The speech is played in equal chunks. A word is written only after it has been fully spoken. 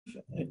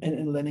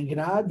in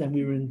Leningrad, and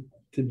we were in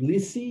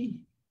Tbilisi,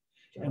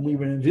 and we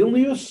were in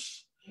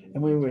Vilnius,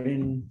 and we were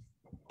in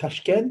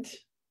Tashkent.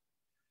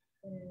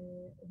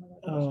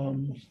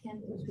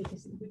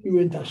 We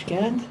were in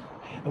Tashkent,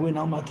 and we were in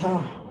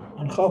Almaty,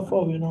 and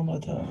Chafo, we were in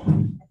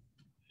Almaty.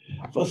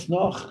 Was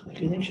noch? Ich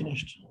denke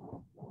nicht.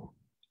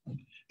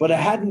 But I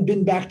hadn't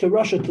been back to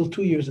Russia till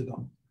 2 years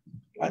ago.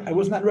 I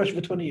was not in Russia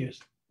for 20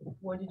 years.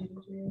 What did you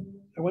do?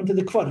 I went to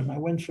the Kvarim. I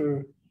went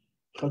for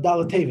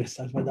Chodal Tevis.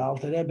 I was by the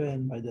Alter Rebbe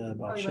and by the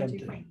Baal Shem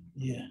Tov.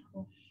 Yeah.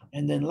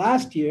 And then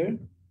last year,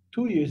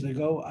 2 years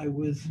ago, I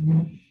was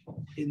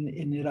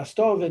in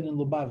Rostov and in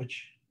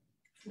Lubavitch.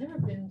 Never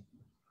been.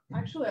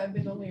 Actually, I've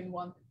been only in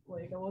one.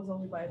 Like I was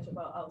only by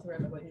about Alter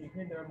Rebbe, but you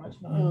hear there are much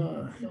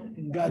more.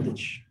 In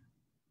Gadich.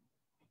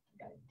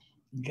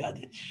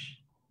 Gadich.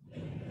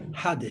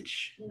 Hadich.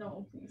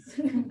 No, please.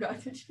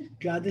 Gadich.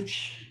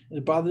 Gadich.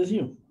 It bothers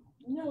you?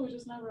 No, it's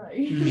just not right.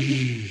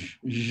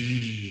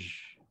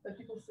 But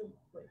people still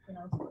like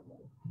pronounce it like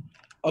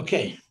that.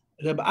 Okay.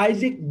 Rabbi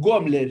Isaac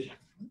Gomler.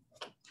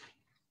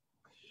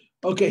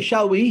 Okay,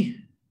 shall we?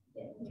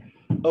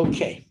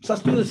 Okay, so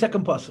let's do the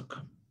second pasuk.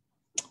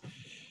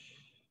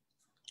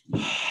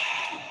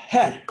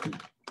 Her.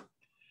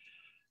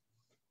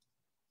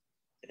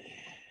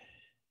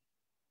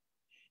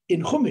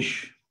 In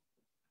Chumash,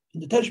 in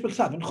the Teresh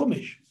B'Ksav, in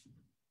Chumash,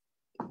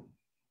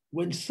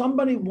 when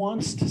somebody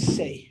wants to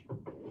say,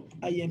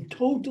 I am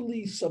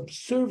totally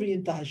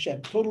subservient to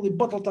Hashem, totally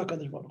batal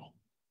HaKadosh Baruch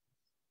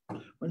Hu.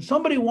 When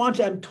somebody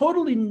wants, I'm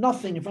totally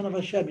nothing in front of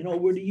Hashem, you know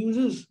what word he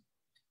uses?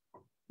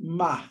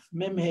 Ma,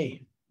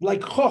 memhe.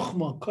 Like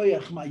chokhmah,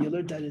 koyach ma, you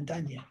learned that in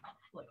Tanya.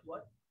 Like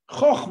what?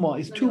 Chokhmah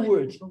is two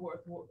words.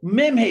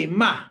 Memhe,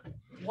 ma.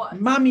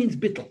 What? Ma means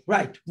bittel,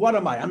 right. What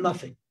am I? I'm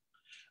nothing.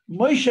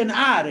 Moshe and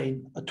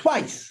Aaron,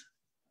 twice,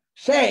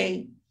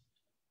 say,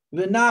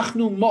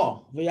 v'nachnu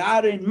mo,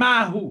 v'Aaron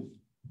mahu.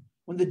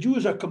 When the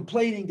Jews are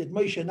complaining that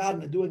Moshe and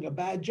Aaron are doing a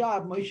bad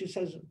job, Moshe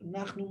says,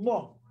 v'nachnu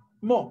mo,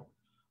 mo.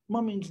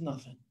 Mo means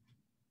nothing.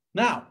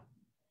 Now,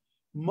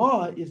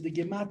 mo is the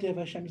gematria of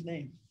Hashem's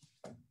name.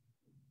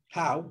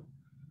 How?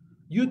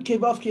 Yud Kei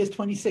Vav Kei is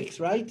 26,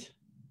 right?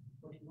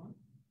 41.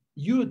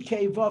 Yud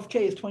Kei Vav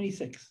Kei is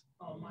 26.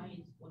 Oh, mine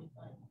is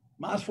 45.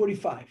 Ma is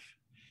 45.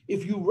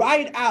 If you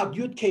write out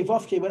Yud Kei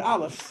Vav Kei with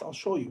Aleph, I'll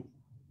show you.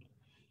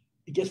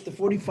 It gets to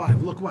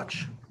 45. Look,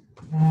 watch.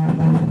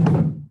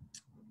 I'm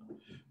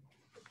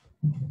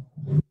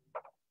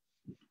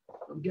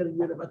getting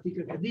rid of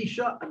Atika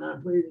Kadisha and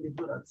I'm putting it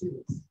to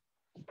Atzilus.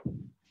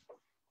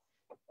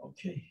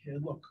 Okay, here,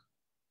 look.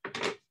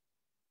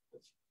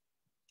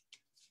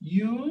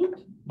 Yud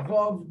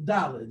Vav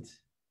Daled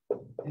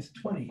is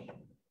 20.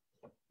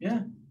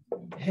 Yeah?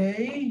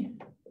 Hey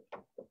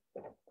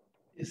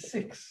is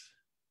 6.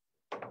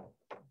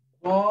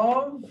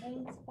 Vav,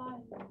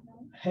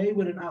 hey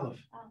with an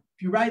aleph.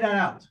 If you write that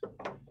out,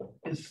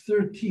 is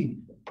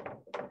 13.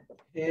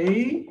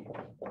 Hey,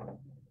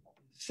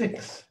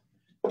 6.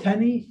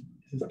 10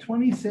 is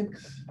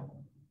 26.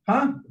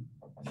 Huh?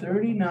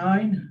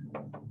 39,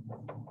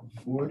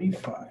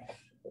 45.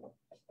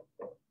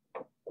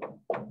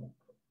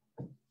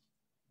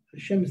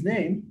 Hashem's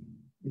name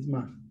is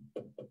Ma.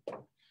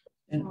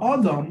 And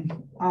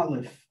Adam,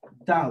 Aleph,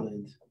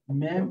 Daled,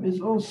 Mem is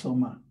also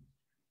Ma.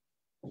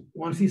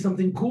 Want to see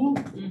something cool?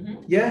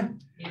 Mm-hmm. Yeah?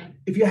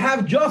 If you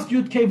have just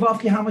Yud Kei Vav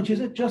Kei, how much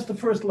is it? Just the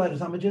first letters,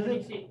 how much is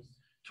it?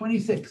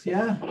 26,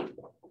 yeah?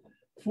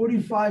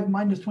 45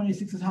 minus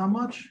 26 is how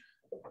much?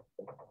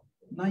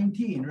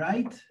 19,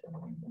 right?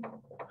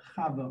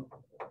 Chava.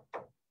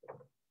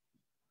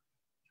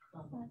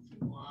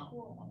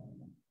 Wow.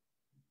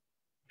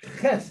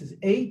 Ches is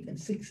 8 and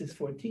 6 is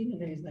 14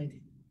 and 8 is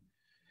 19.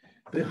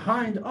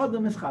 Behind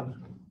Adam is Chava.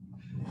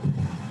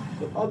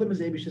 But Adam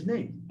is Abish's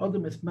name.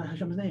 Adam is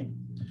Hashem's name.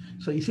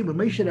 So you see, when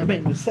Moshe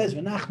Rabbeinu says,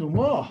 "V'nachnu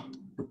mo,"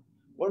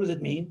 what does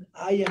it mean?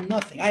 I am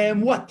nothing. I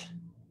am what?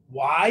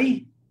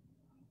 Why?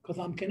 Because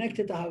I'm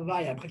connected to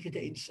Havaya. I'm connected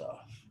to Ein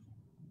Sof.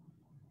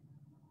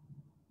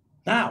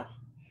 Now,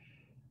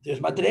 there's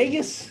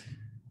Madregas.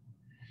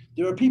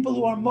 There are people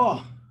who are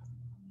mo,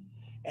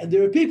 and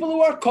there are people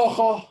who are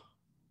kocho.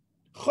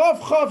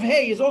 Chav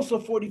hey is also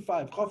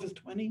 45. Chav is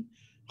 20.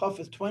 Chav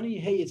is 20.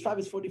 Hey is 5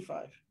 is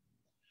 45.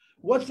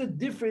 What's the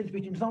difference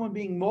between someone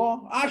being more?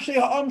 What's the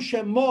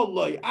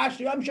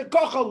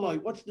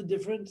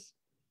difference?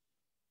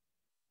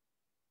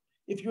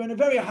 If you're in a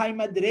very high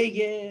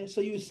madrege,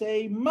 so you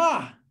say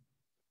ma.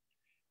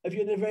 If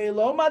you're in a very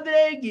low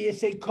madrege, you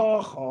say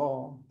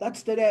kocho.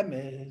 That's the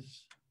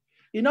remez.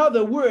 In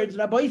other words,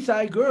 Rabbi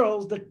Isai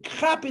girls, the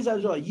chap is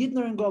azoy,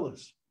 Yidner and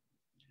Golos.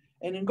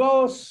 And in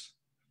Golos,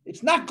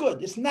 it's not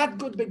good. It's not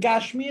good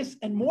begashmias,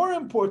 and more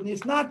importantly,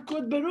 it's not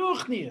good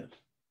beruchnias.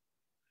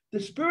 The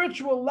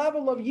spiritual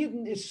level of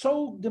Yidden is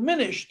so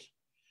diminished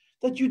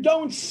that you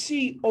don't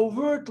see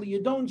overtly,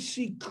 you don't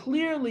see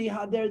clearly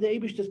how they're the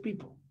Eibishter's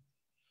people.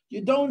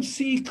 You don't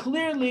see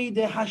clearly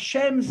the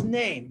Hashem's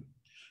name.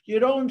 You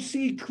don't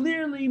see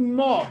clearly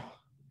Mo.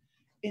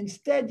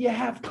 Instead, you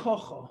have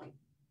Kocho.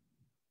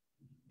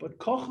 But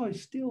Kocho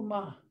is still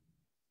Ma.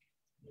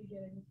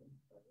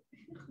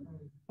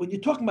 When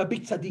you're talking about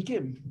big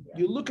tzaddikim,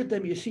 you look at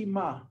them, you see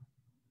ma.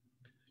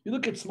 You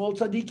look at small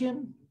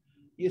tzaddikim,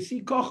 you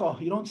see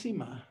kocha, you don't see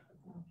ma.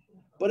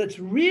 But it's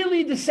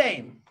really the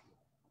same.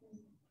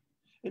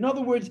 In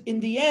other words, in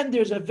the end,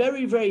 there's a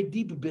very, very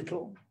deep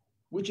bittul,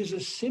 which is a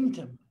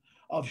symptom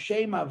of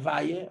Shem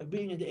Havaya, of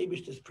being in the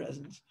Eibishter's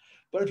presence.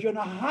 But if you're on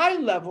a high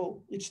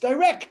level, it's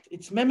direct,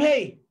 it's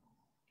memhei.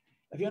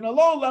 If you're on a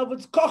low level,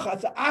 it's kocha,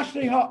 it's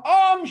ashrei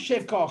ha'am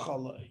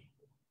shekocha.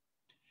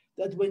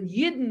 That when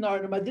Yidden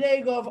are in the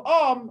madrega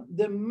of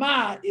the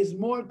ma is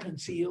more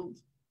concealed.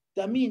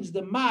 That means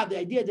the ma, the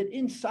idea that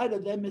inside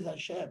of them is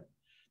Hashem,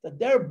 that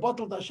their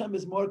bottled Hashem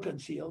is more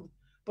concealed,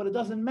 but it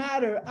doesn't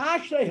matter.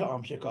 Ashrei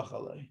ha'am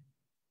shekocha.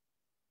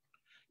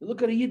 You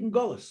look at a Yidden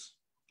Golus,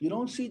 you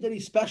don't see that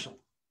he's special.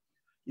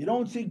 You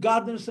don't see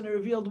godliness in a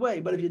revealed way,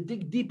 but if you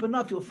dig deep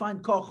enough, you'll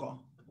find kocha.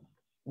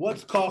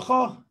 What's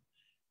kocha?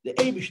 The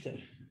Eibishter.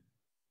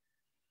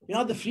 You know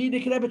how the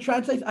Friedrich Rebbe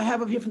translates? I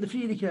have it here from the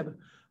Friedrich Rebbe.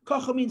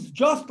 Kocha means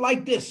just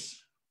like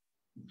this.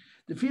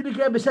 The Friedrich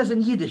Rebbe says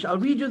in Yiddish, I'll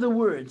read you the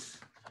words.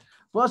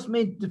 Was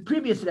meant the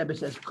previous Rebbe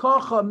says,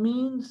 Kocha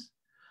means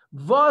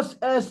was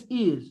es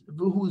is,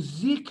 v'hu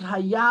zik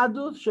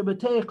hayadus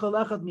shebetei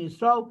kolachat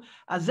miYisrael,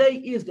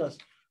 azay is das.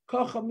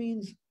 Kocha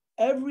means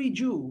every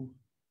Jew,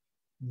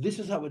 this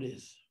is how it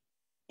is.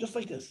 Just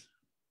like this.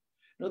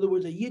 In other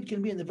words, a Yid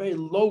can be in the very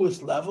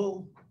lowest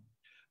level,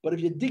 but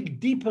if you dig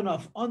deep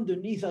enough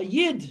underneath a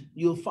Yid,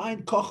 you'll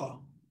find kocha.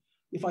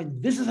 You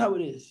find this is how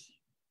it is.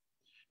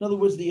 In other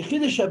words, the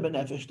Yechidah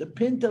Shebenefesh, the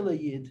Pintel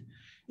Yid,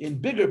 in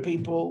bigger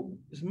people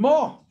is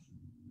more.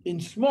 In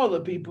smaller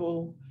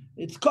people,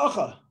 it's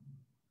kocha.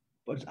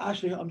 But it's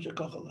ashrei ha'am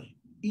shekocha.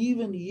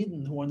 Even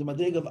Yidden who are in the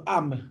madrega of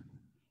am.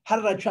 How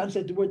did I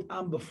translate the word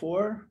am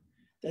before?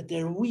 That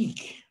they're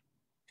weak.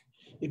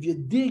 If you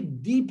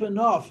dig deep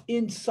enough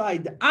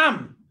inside the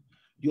am,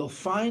 you'll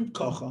find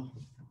kocha.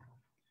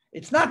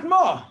 It's not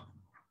more,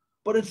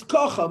 but it's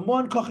kocha.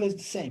 More and kocha is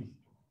the same.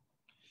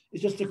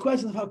 It's just a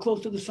question of how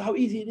close to this, how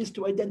easy it is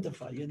to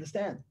identify. You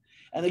understand?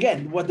 And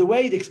again, what the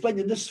way it explained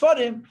in the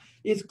Sfarim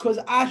is because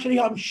Ashrei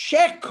Ha'am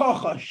Shek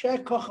Kocha.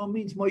 Shek Kocha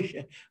means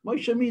Moshe.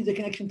 Moshe means the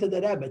connection to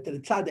the Rebbe, to the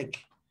Tzaddik.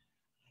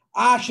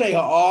 Ashrei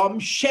Ha'am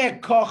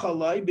Shek Kocha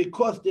Lai,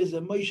 because there's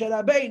a Moshe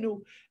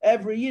Rabbeinu,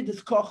 every Yid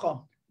is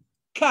Kocha.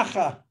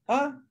 Kacha,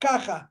 huh?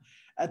 Kacha.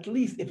 At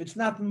least if it's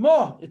not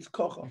more, it's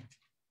Kocha.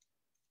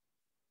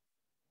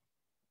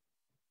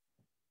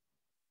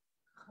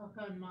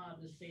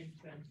 The same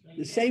translation.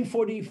 The same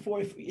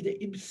 44,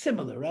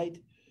 similar, right?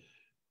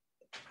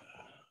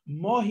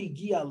 Mohi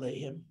Gi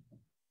Aleihim.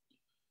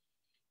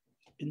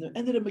 In the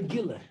end of the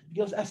Megillah,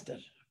 Megillah's Esther.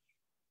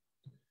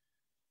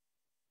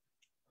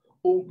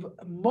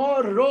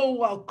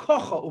 Moro al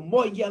Kocha, or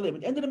Mohi Gi Aleihim.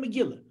 At the end of the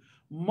Megillah.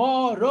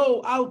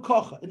 Moro al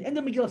Kocha. In the end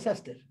of Megillah's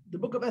Esther, the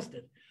book of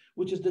Esther,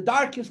 which is the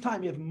darkest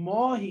time. You have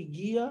Mohi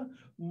Gia,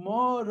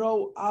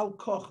 Moro al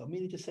Kocha.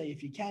 Meaning to say,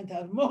 if you can't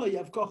have Mohi, you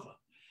have Kocha.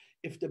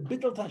 If the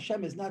Bittul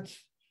Hashem is not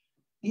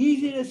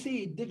easy to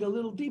see, dig a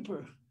little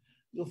deeper,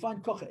 you'll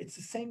find kocha. It's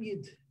the same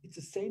Yid. It's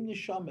the same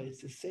neshama.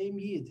 It's the same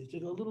Yid. It's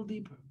dig a little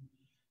deeper.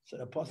 So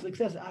the Apostle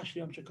says, Ashrei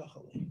Yom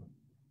Shekocha Lei.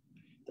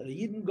 That a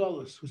Yid in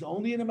Golus, who's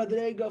only in a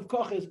madrega of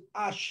kocha, is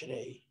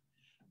Ashrei.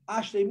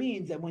 Ashrei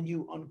means that when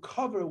you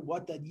uncover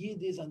what that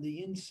Yid is on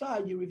the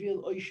inside, you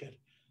reveal Oisher,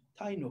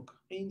 Tainuk,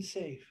 Ein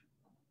Seif.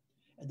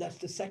 And that's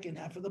the second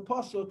half of the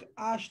pasuk,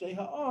 Ashrei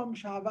Ha'am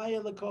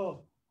Shahavaya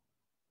Lekov.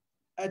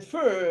 At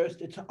first,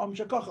 it's Ha'am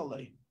Shekocha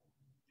Lei.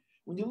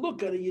 When you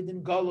look at a Yid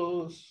in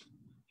Golus,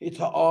 it's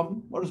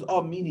Ha'am. What does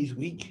Am mean? He's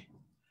weak.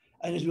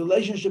 And his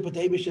relationship with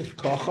Eibush is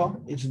Kocha.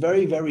 It's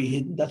very, very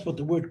hidden. That's what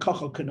the word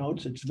Kocha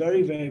connotes. It's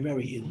very, very,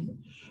 very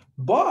hidden.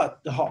 But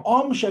the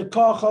Ha'am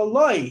Shekocha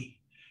Lei,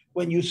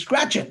 when you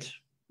scratch it,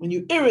 when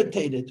you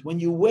irritate it, when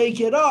you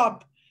wake it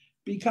up,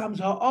 becomes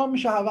Ha'am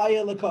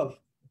Shahavaya Lekov.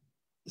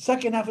 The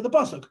second half of the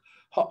pasuk.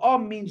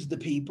 Ha'am means the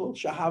people.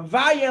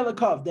 Shahavaya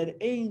Lekov, that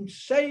Ein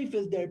Seif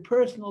is their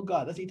personal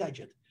God. That's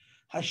Itachet.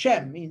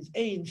 Hashem means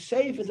Ein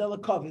Seif is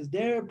Elakov, is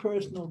their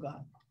personal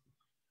God.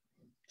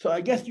 So I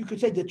guess you could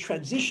say the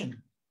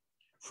transition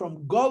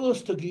from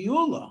Golus to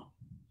Geula.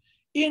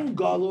 In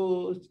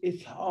Golus,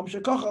 it's Ha'am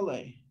Shekocha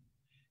Lei.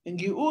 In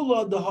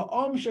Geula, the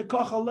Ha'am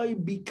Shekocha Lei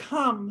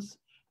becomes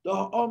the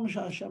Ha'am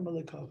Hashem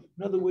Elakov.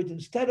 In other words,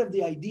 instead of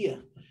the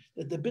idea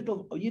that the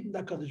Bittul of Yidden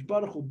HaKadosh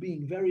Baruch Hu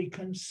being very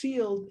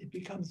concealed, it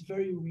becomes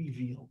very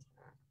revealed.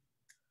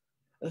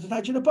 That's the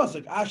Tach in the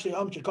pasuk. Ashrei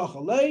Ha'am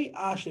Shekocha Lei,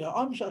 Ashrei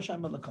Ha'am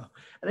Hashem Elakov.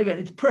 And again,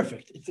 it's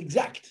perfect. It's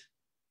exact.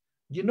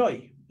 You know,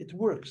 it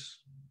works.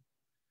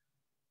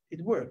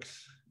 It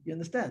works. You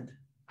understand?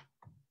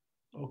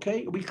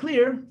 Okay, are we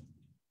clear?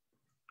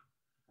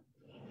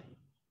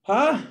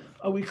 Huh?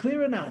 Are we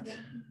clear or not? I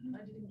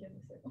didn't get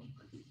the signal.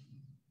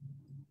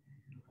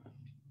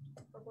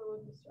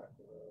 Sorry.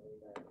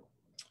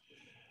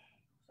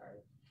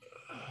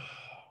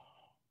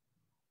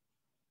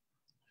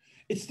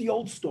 It's the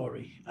old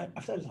story.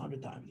 I've said it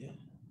 100 times, yeah?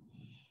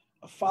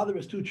 A father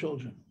has two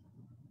children,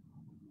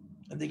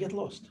 and they get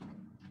lost.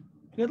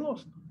 They get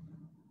lost.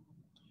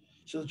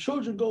 So the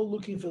children go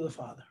looking for the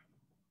father.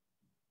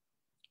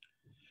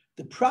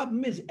 The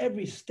problem is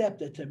every step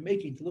that they're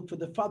making to look for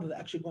the father, they're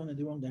actually going in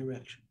the wrong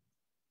direction.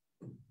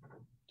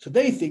 So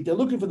they think they're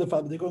looking for the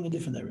father, they're going in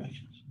different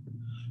directions.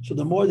 So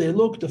the more they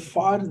look, the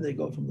farther they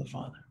go from the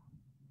father.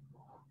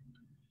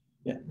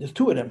 Yeah, there's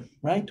two of them,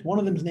 right? One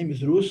of them's name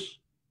is Rus,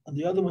 and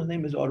the other one's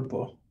name is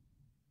Orpo.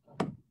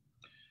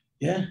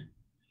 Yeah?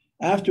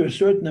 After a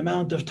certain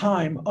amount of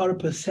time,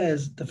 Orpo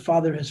says, the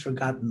father has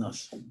forgotten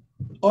us.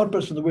 Orpo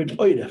is from the word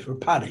oire, for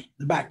pari,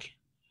 the back.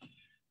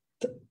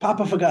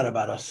 Papa forgot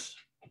about us.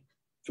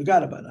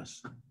 Forgot about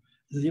us.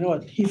 He says, you know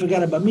what? He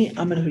forgot about me,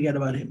 I'm going to forget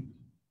about him.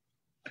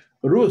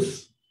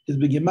 Rus is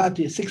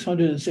Begimati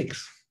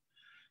 606,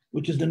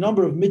 which is the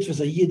number of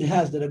mitzvahs a Yid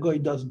has that a Goy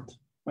doesn't.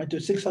 Right?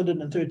 There's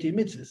 613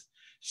 mitzvahs.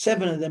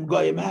 7 of them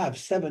Goyim have.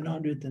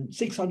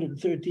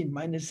 613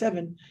 minus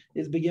 7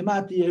 is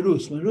Begimati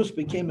Rus. When Rus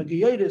became a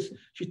Goyedis,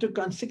 she took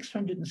on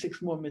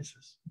 606 more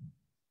mitzvahs.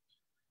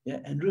 Yeah,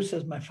 and Rus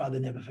says, my father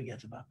never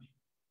forgets about me.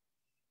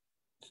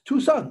 Two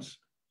sons.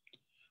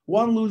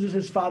 One loses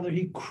his father,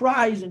 he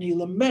cries and he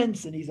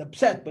laments and he's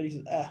upset, but he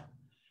says,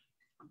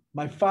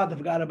 my father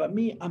forgot about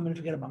me, I'm going to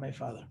forget about my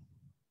father.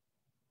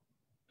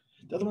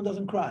 The other one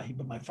doesn't cry,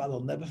 but my father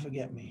will never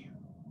forget me.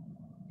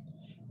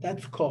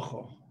 That's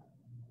kocho.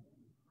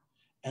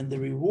 And the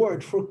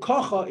reward for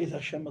kocho is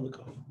Hashem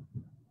Elikov.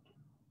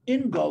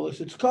 In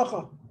Golus, it's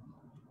kocho.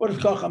 What does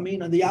kocho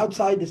mean? On the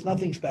outside, it's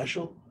nothing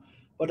special.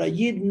 But a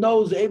Yid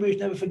knows the Eiburish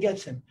never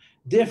forgets him.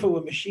 Therefore,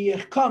 when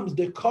Mashiach comes,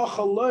 the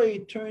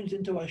kochaloi turns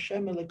into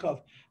Hashem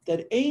Elikov.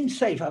 That Ein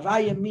Seif,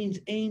 Havaya means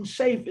Ein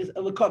Seif is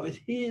Elikov, is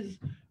his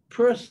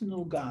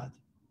personal God.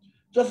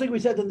 Just like we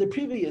said in the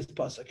previous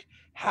pasuk,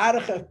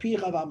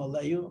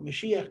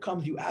 Mashiach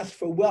comes, you ask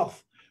for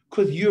wealth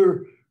because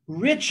you're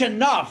rich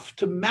enough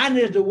to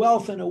manage the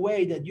wealth in a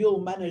way that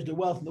you'll manage the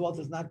wealth and the wealth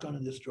is not going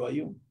to destroy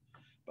you.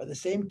 By the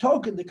same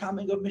token, the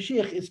coming of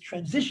Mashiach is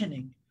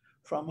transitioning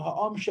from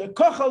Ha'am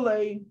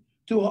She'kochalei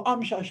to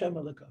Ha'am She'Hashem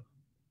Elikov.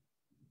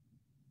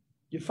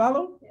 You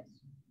follow? Yes.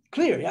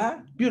 Clear,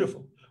 yeah?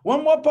 Beautiful.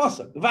 One more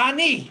pasuk.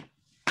 Vani.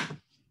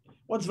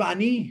 What's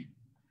Vani?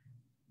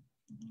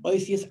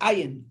 Oisius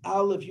Ayin.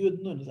 Aleph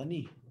Yud Nun is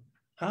Ani.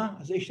 Huh?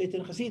 As they state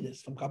in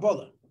Chassidus from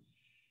Kabbalah.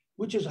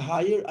 Which is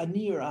higher,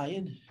 Ani or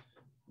Ayin?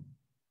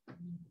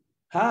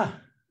 Huh?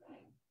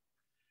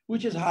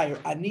 Which is higher,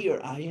 Ani or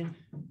Ayin?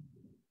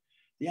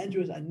 The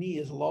answer is Ani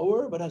is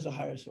lower, but has a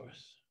higher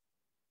source.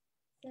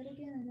 That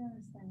again, I don't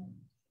understand.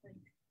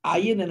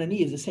 Ayin and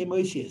Ani is the same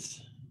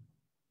Oisius.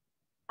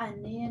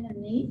 Ani and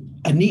Ani?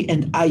 Ani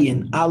and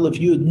Ayin. Aleph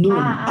Yud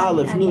Nun.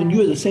 Aleph Nun.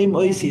 You're the same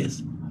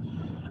Oisius.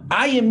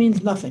 Ayin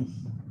means nothing.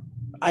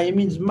 Ayin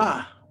means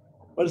ma.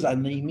 What does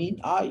Ani mean?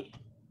 I.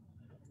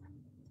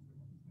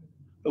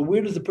 But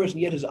where does the person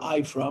get his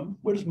I from?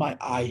 Where does my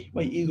I,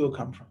 my ego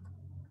come from?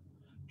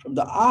 From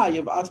the I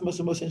of Atmas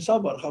Amos and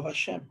Sabar of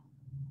Hashem.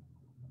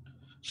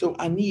 So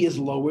Ani is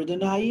lower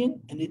than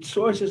Ayin, and its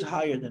source is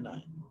higher than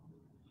Ayin.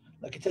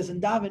 Like it says in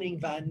davening,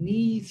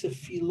 V'ani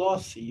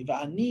tefilasi,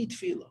 V'ani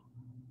tefillah.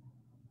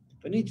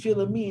 V'ani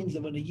tefillah means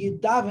that when a Yid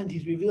davened,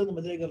 he's revealing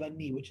the Madrega of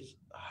Ani, which is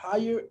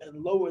higher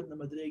and lower than the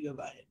Madrega of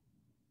Ayin.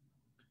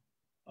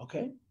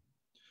 Okay?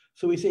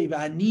 So we say,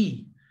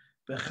 V'ani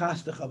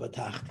b'chastecha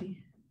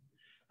v'tachti.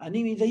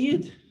 Ani means a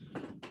Yid.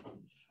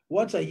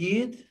 What's a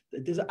Yid?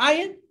 There's an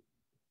Ayin.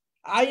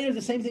 Ayin is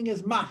the same thing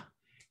as Ma.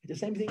 It's the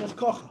same thing as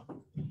Kocha.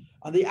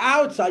 On the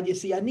outside, you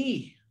see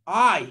Ani,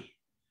 I.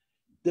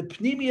 The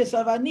Pnimius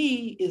of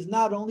Ani is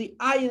not only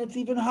Ayin, it's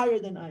even higher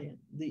than Ayin.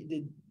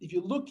 If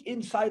you look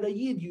inside a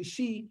Yid, you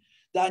see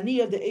the Ani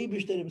of the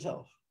Eibishter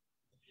himself.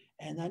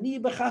 And Ani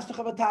b'chastecha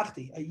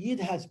v'tachti. A Yid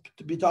has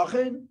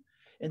bitachin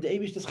and the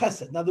Eibishter's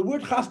chesed. Now the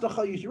word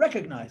chastecha you should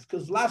recognize,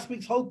 because last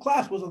week's whole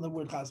class was on the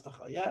word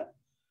chastecha, yeah?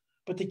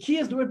 But the key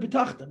is the word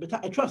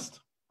bitachta, I trust.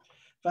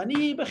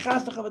 V'ani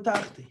b'chastecha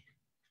v'tachti.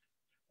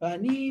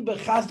 V'ani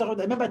b'chastecha.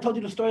 Remember I told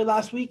you the story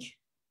last week?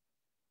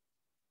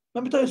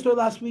 Remember I told you the story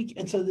last week?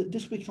 And so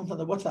this week on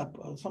the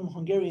WhatsApp, some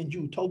Hungarian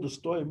Jew told the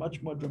story much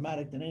more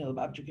dramatic than any other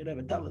Babcha could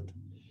ever tell it.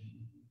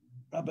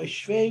 Rabbi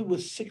Shvei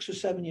was 6 or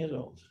 7 years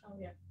old. Oh,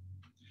 yeah.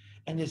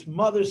 And his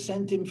mother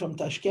sent him from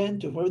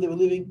Tashkent to wherever they were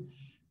living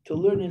to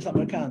learn in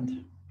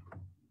Samarkand.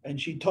 And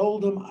she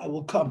told him, I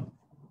will come.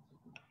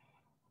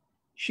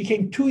 She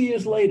came 2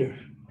 years later.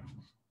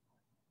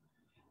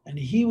 And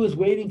he was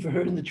waiting for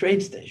her in the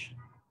train station.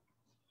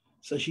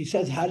 So she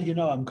says, how did you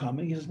know I'm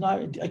coming? He says,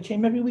 no, I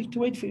came every week to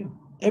wait for you.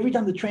 Every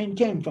time the train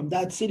came from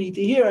that city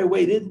to here, I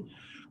waited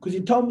because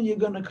you told me you're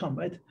going to come,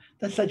 right?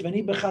 That's such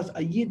Vani b'chaz.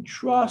 A Yid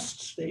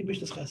trusts the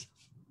Eibishter's chesed.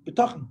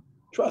 B'tachon,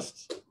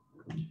 trusts,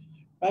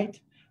 right?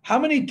 How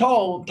many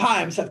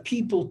times have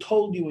people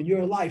told you in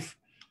your life,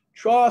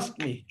 trust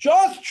me,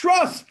 just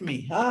trust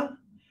me, huh?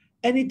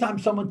 Anytime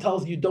someone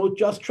tells you, don't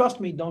just trust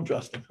me, don't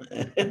trust him.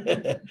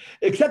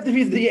 Except if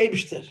he's the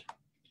Eibishter.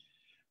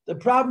 The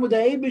problem with the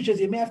Eibush is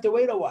you may have to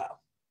wait a while.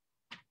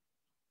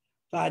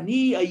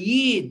 Vani a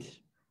Yid,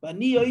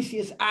 Vani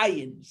oisius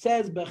ayin,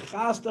 says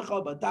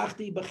bechastecha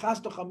batachti.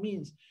 Bechastecha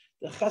means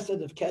the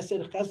chesed of kesed,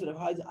 the chesed of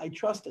ha'id. I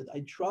trusted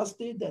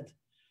that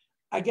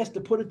I guess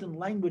to put it in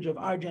language of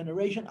our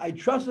generation, I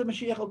trust that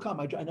Mashiach will come.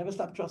 I never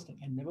stopped trusting.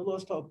 I never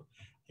lost hope.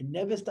 I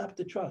never stopped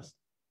to trust.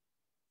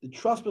 The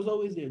trust was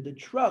always there. The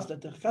trust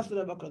that the Chesed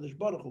of HaKadosh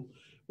Baruch Hu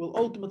will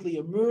ultimately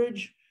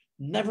emerge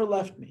never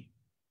left me.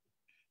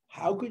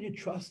 How could you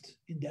trust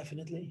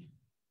indefinitely?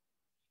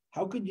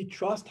 How could you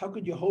trust? How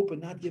could you hope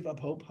and not give up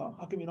hope?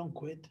 How come you don't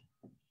quit?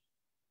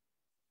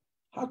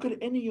 How could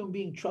any human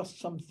being trust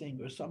something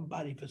or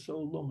somebody for so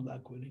long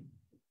without quitting?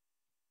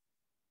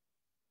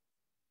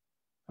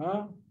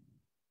 Huh?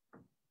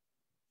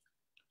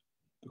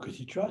 Because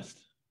you trust.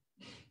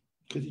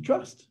 Because you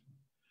trust.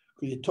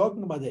 Because you're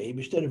talking about the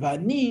Eibishter.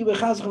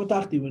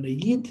 When a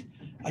Yid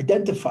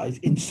identifies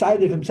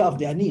inside of himself,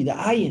 the Ani, the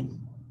Ayin,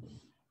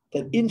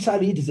 that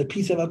inside Yid is a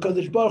piece of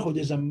HaKadosh Baruch Hu,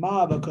 there's a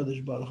Ma of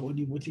HaKadosh Baruch Hu,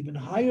 what's even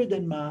higher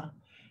than Ma,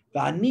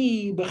 that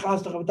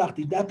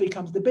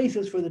becomes the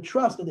basis for the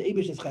trust of the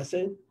Eibishter's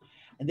Chesed.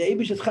 And the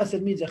Eibishter's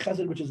Chesed means a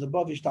Chesed which is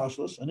above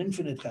Ishtalshlus, an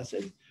infinite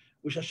Chesed,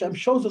 which Hashem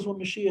shows us when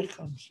Mashiach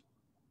comes.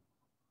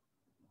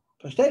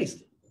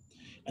 Verstehst?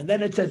 And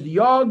then it says,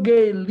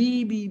 Yage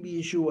libi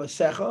b'Yeshua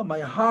secha,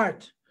 my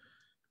heart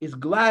is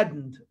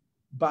gladdened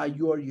by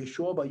your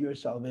Yeshua, by your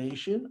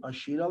salvation.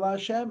 Ashir al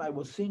Hashem, I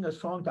will sing a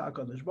song to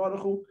HaKadosh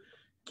Baruch Hu,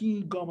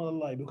 ki gomal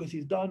alai, because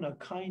he's done a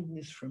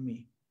kindness for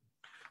me.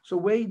 So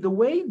the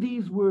way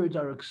these words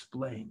are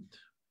explained,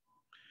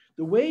 and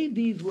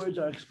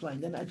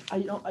I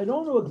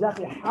don't know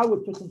exactly how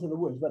it fits into the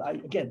words, but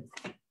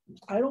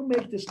I don't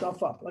make this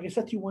stuff up. Like I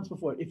said to you once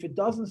before, if it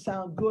doesn't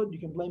sound good, you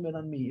can blame it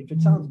on me. If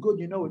it sounds good,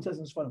 you know it says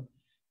in Sfarim.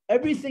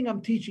 Everything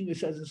I'm teaching you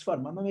says in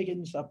Sfarim. I'm not making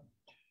this up.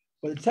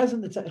 But it says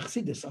in the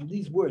Chassidus, on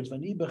these words,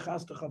 Vani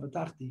bechastecha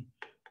v'tachti,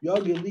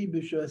 Yagi li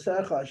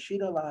b'shuasecha,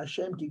 ashira la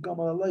Hashem ki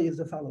gamal alai, is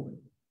the following.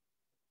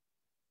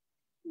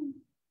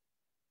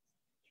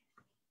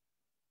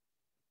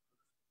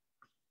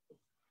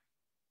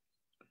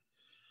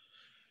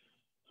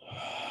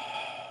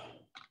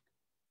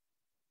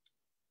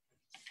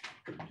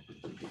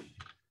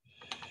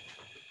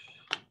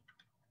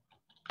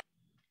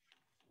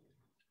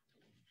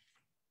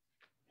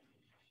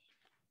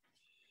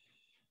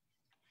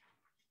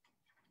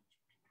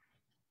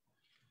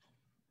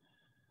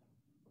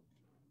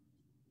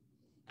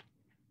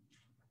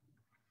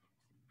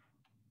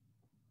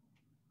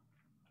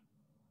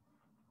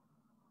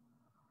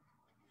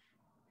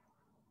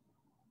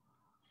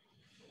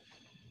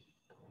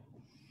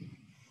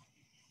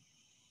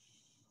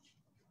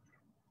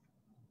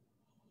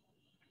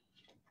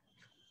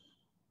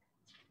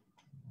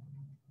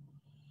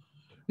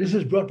 This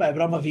is brought by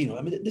Avraham Avinu.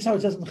 I mean, this is how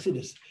it says in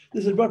Chassidus.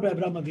 This is brought by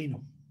Avraham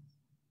Avinu.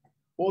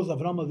 What was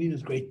Avraham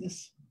Avinu's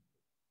greatness?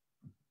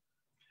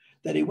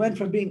 That he went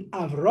from being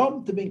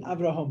Avram to being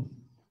Avraham.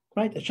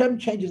 Right? Hashem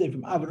changes it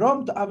from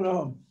Avram to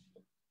Avraham.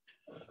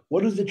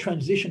 What is the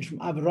transition from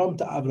Avram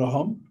to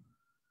Avraham?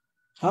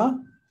 Huh?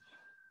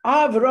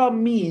 Avram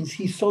means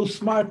he's so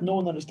smart no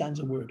one understands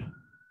a word.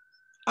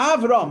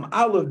 Avram,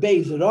 Aleph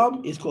Beis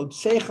Ram, is called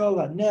Seichel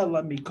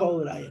Hanel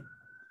Mikol Raya.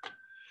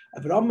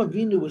 Avraham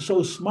Avinu was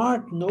so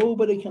smart,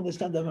 nobody can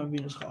understand Avraham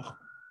Avinu's Chacham.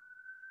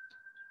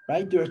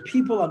 Right? There are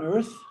people on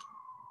earth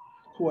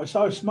who are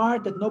so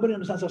smart that nobody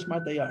understands how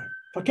smart they are.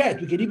 Forget,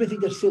 we can even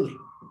think they're silly.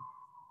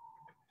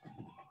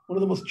 One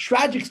of the most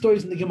tragic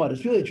stories in the Gemara,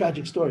 it's really a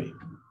tragic story,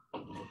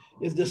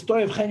 is the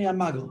story of Cheni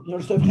HaMagel. You know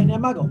the story of Cheni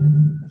HaMagel?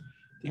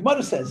 The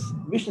Gemara says,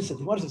 Mishnah says,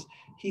 the Gemara says,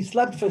 he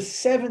slept for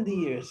 70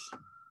 years.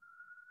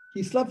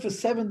 He slept for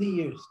 70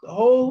 years. The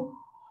whole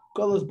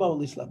Golos Baal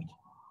he slept.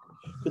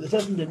 Because it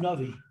says in the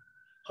Navi,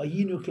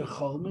 Hayinu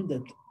Kecholman,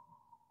 that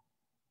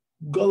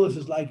Golos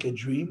is like a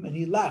dream, and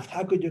he laughed.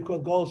 How could you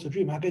call Golos a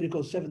dream? How could you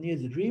call 7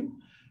 years a dream?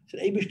 He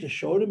said, Eibush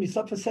showed him, he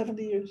slept for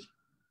 70 years.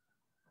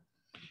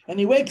 And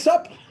he wakes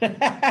up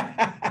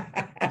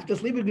after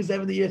sleeping for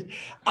 70 years.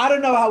 I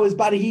don't know how his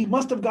body, he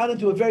must have gone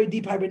into a very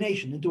deep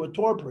hibernation, into a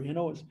torpor. You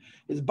know,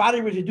 his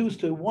body was reduced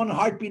to 1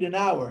 heartbeat an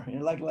hour, you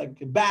know, like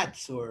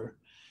bats or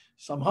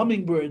some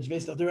hummingbirds.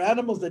 There are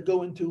animals that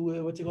go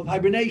into what's it called,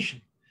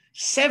 hibernation.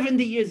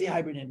 70 years he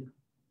hibernated.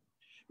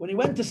 When he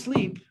went to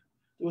sleep,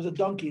 there was a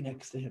donkey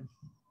next to him.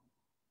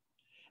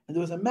 And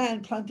there was a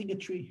man planting a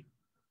tree.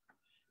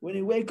 When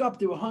he woke up,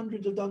 there were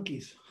hundreds of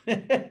donkeys.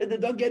 The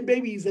donkey had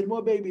babies and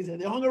more babies, and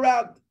they hung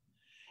around.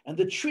 And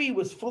the tree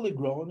was fully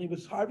grown. He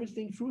was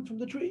harvesting fruit from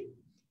the tree.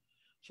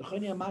 So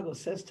Choni HaMagel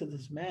says to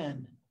this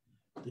man,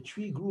 the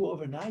tree grew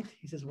overnight.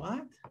 He says,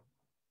 what?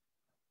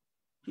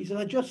 He said,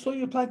 I just saw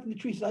you planting the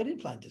tree. He said, I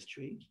didn't plant this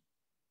tree.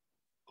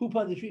 Who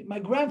planted the tree? My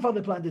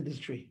grandfather planted this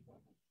tree.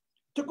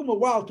 It took him a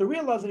while to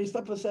realize that he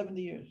slept for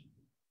 70 years.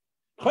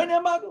 Choni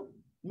HaMagel,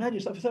 imagine, he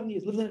slept for 70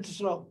 years, lived in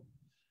Israel.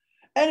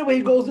 Anyway,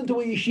 he goes into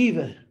a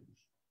yeshiva.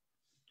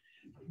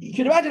 You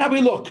can imagine how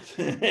he looked.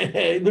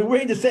 They're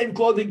wearing the same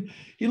clothing.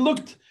 He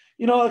looked,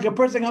 you know, like a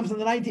person comes in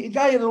the 90s. The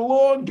guy had a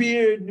long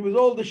beard, and he was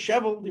all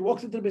disheveled. He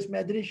walks into the Beis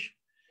Medrash,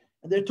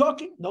 and they're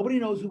talking. Nobody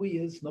knows who he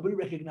is. Nobody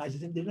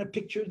recognizes him. They don't have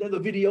pictures. They have the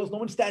videos. No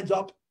one stands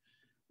up.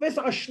 A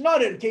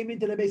schnorrer came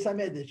into the Beis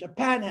Medrash, a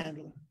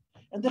panhandler.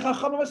 And the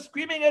Chachamim was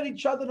screaming at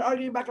each other and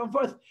arguing back and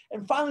forth.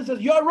 And finally says,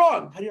 you're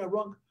wrong. How do you know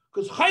wrong?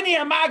 Because Chayni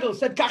Amagel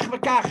said kach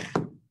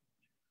v'kach.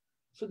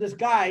 So this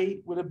guy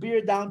with a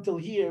beard down till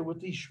here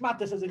with the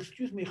shmata says,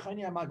 excuse me,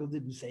 Chayni Amagel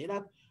didn't say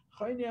that.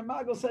 Chayni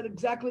Amagel said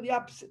exactly the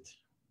opposite.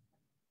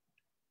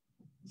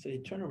 So they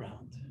turn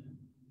around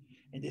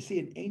and they see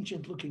an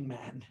ancient looking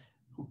man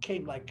who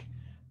came like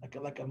a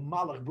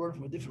malach born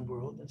from a different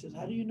world and says,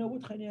 how do you know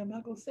what Chayni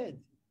Amagel said?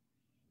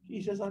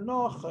 He says, I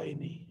know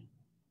Chayni.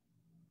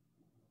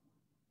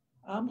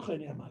 I'm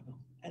Chayni Amagel.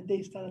 And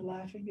they started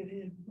laughing at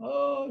him.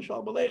 Oh,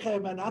 Shalom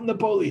Aleichem, man, I'm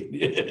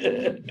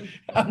Napoleon.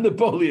 I'm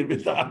Napoleon,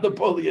 Mr. I'm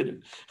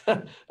Napoleon.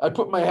 I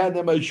put my hand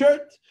in my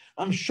shirt.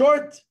 I'm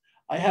short.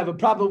 I have a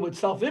problem with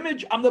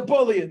self-image. I'm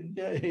Napoleon.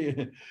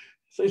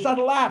 So he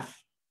started to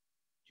laugh.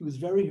 He was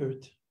very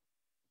hurt.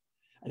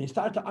 And he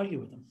started to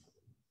argue with them.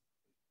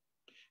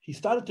 He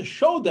started to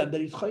show them that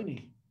he's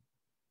Chayni.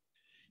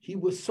 He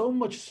was so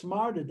much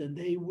smarter than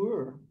they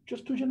were,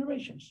 just 2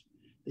 generations.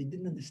 They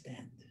didn't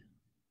understand.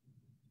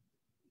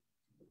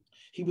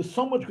 He was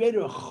so much greater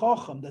a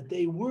chacham that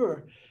they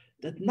were,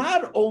 that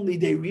not only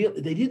they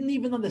didn't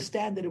even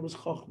understand that it was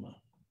chachma.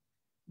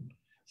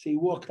 So he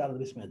walked out of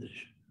this medrash.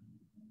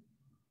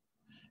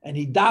 And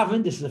he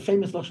davened, this is a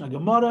famous Lashon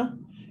Gemara,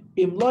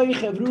 Im loy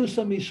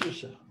chavrusa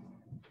misusa.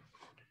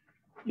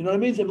 You know what it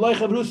means? Im loy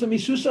chavrusa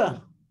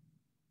misusa.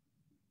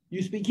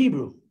 You speak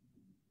Hebrew.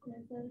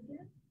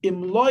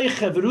 Im loy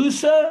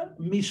chavrusa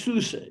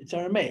misusa. It's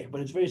Aramaic,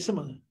 but it's very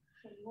similar.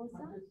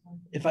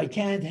 If I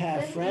can't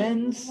have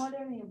friends,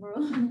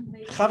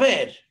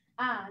 chaver.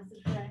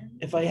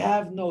 If I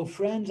have no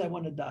friends, I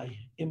want to die.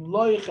 Im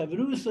loy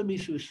chavrusa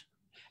misusa.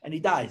 And he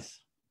dies.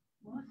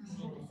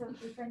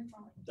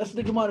 That's what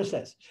the Gemara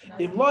says.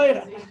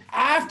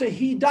 After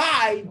he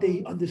died,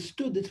 they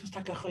understood this was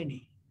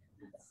Takachoni.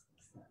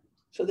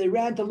 So they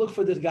ran to look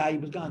for this guy. He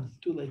was gone.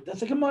 Too late.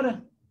 That's a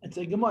Gemara. It's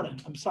a Gemara.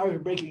 I'm sorry for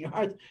breaking your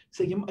heart. It's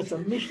a Gemara. It's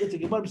a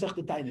Gemara B'sech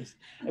Tainis.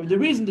 And the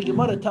reason the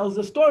Gemara tells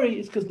the story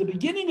is because the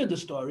beginning of the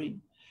story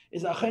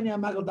is Acheni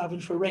Amagal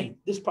daven for rain.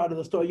 This part of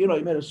the story, he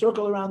made a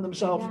circle around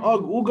himself.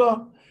 Og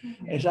Uga.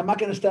 And he said, I'm not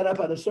going to stand up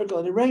at a circle,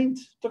 and it rained.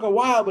 It took a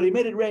while, but he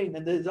made it rain.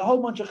 And there's a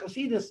whole bunch of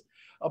Hasidus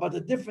about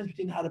the difference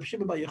between how Rabbi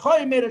Shimon Bar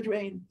Yochai made it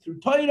rain through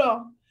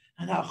Torah,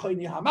 and how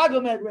Chayni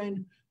Hamagel made it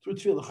rain through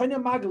Tfilla. Chayni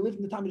Hamagel lived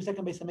in the time of the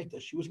second Beis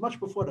Hamikdash. She was much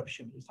before Rabbi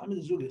Shimon. It was time of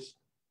the Zugas.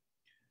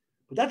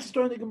 But that's the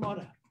story in the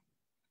Gemara.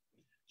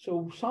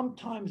 So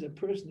sometimes a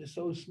person is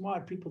so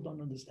smart, people don't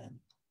understand.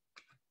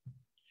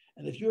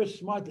 And if you're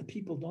smart that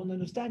people don't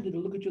understand, they'll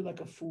look at you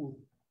like a fool.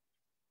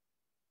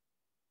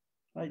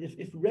 Right?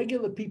 If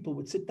regular people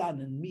would sit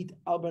down and meet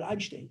Albert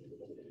Einstein,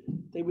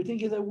 they would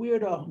think he's a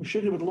weirdo,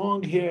 sugar with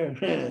long hair,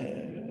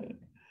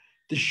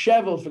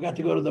 disheveled, forgot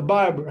to go to the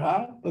barber,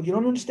 huh? But you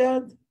don't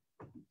understand?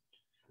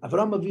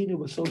 Avraham Avinu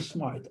was so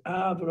smart.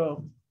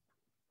 Avraham.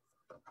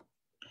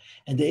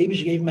 And the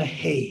Eibush gave him a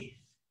hay.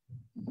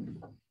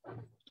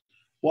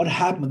 What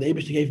happened when the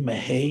Eibush gave him a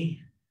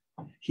hay?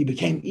 He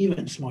became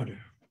even smarter.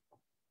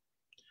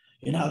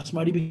 You know how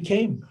smart he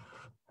became?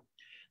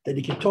 That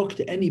he could talk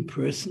to any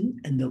person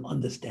and they'll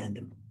understand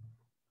him.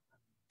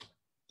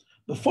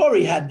 Before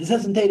he had, this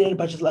hasn't taken any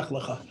Pashas Lech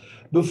Lecha.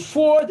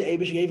 Before the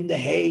Eibush gave him the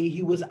hay,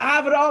 he was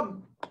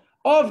Avram.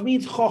 Av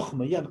means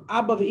Chochma. You have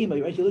Abba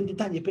v'Ima, right? You look at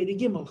the Tanya, you pay the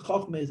Gimel.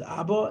 Chochma is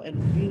Abba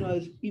and Bina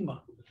is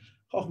Ima.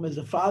 Chochma is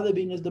the father,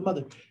 Bina is the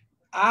mother.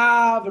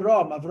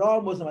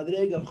 Avram was the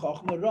Madrega of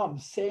Chochma. Ram,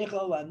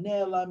 Seichel,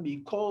 Anela,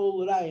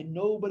 Mikol, Rai.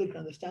 Nobody can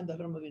understand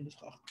Avram Avinu's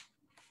Chochma.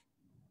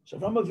 So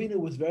Avram Avinu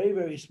was very,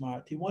 very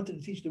smart. He wanted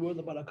to teach the world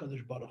about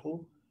HaKadosh Baruch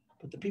Hu,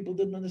 but the people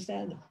didn't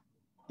understand him.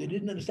 They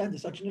didn't understand to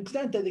such an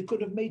extent that they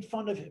could have made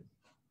fun of him.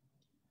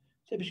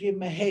 So he gave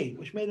him a hay,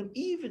 which made him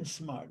even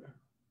smarter.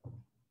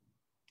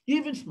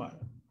 Even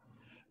smarter.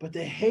 But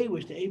the hay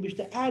which the Eibush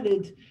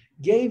added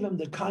gave him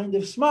the kind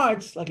of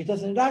smarts, like it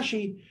says in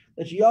Rashi,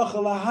 that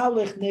Yochel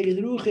HaHalich neged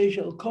Ruchi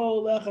shel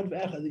kol echad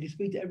ve'echad. He can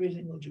speak to every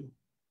single Jew.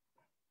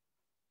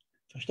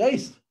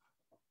 Verstehst?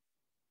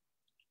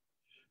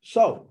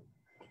 So,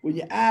 when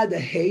you add a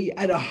hay, you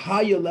add a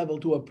higher level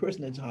to a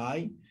person that's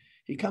high,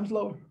 he comes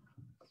lower.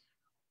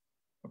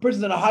 A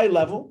person's at a high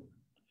level,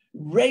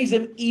 raise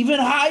him even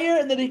higher,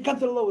 and then he comes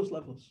to the lowest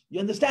levels. You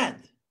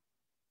understand?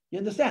 You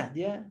understand,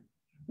 yeah?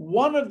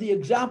 One of the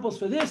examples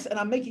for this, and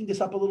I'm making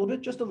this up a little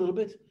bit, just a little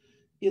bit,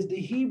 is the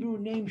Hebrew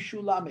name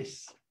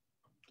Shulamis.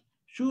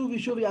 Shuvi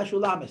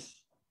Shulamis.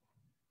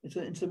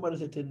 It's in what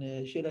is it, in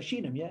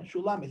Shirashinim, yeah?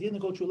 Shulamis. He didn't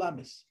go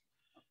Shulamis.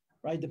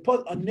 Right?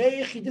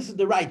 Anechi, this is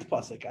the right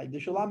pasuk. The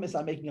Shulamis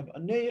I'm making up.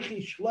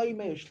 Anechi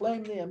Shleime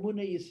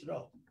Amune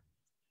Yisrael.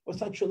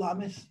 What's that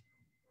Shulamis?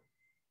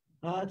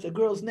 It's a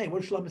girl's name.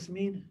 What does Shulamis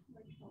mean?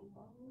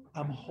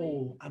 I'm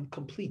whole. I'm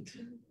complete.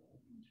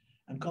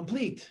 I'm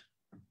complete.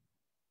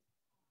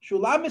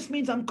 Shulamis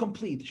means I'm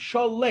complete.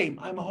 Shalem,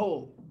 I'm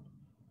whole.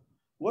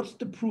 What's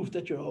the proof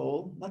that you're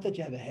whole? Not that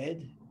you have a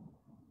head,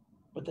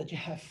 but that you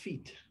have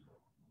feet.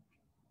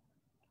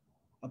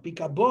 A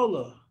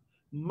Pikabola,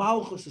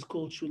 Malchus is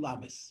called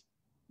Shulamis.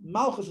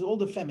 Malchus is all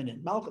the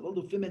feminine. Malchus, all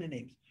the feminine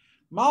names.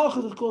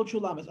 Malchus is called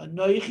Shulamis.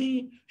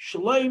 Anoichi,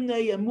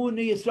 Shloimne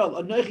Emunah Yisrael.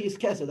 Anoichi is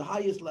Kesed, the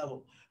highest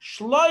level.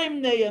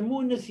 Shloimne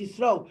Emunah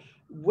Yisrael.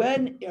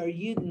 When are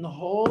Yidden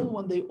whole?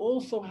 When they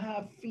also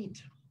have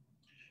feet.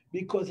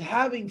 Because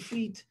having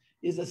feet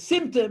is a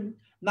symptom,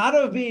 not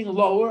of being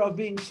lower, of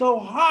being so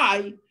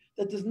high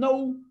that there's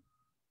no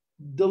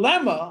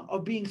dilemma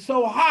of being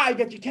so high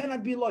that you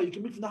cannot be low. You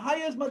can move from the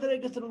highest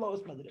madregas to the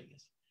lowest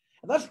madregas.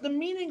 And that's the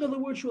meaning of the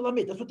word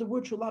shulamit. That's what the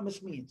word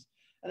shulamis means.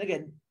 And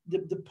again, the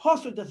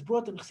pasuk that's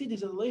brought in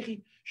Chassidus is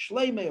lechi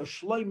shleime or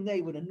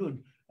shleimnei with a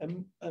nun.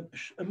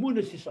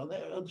 Emunah Yisrael.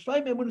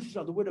 Shleime Emunah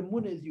Yisrael. The word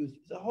emunah is used.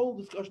 It's a whole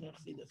discussion in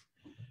Chassidus.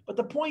 But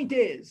the point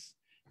is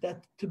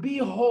that to be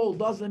whole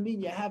doesn't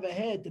mean you have a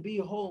head. To be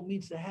whole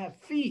means to have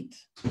feet.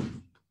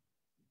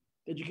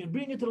 That you can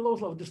bring it to the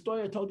lowest level. The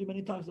story I told you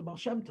many times about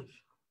Shem Tov.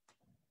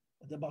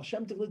 The Baal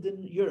Shem Tov lived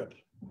in Europe.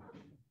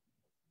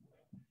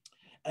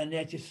 And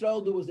at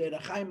Yisrael, there was the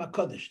Rechaim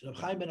HaKadosh, the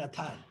Rechaim Ben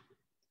Atar.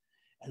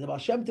 And the Baal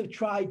Shem Tov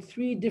tried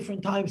 3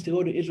 different times to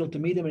go to Israel to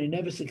meet him, and he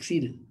never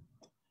succeeded.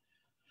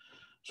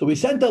 So we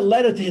sent a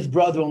letter to his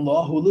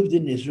brother-in-law, who lived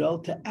in Israel,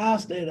 to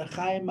ask the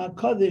Rechaim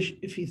HaKadosh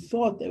if he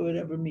thought they would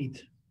ever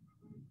meet.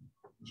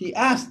 He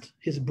asked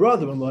his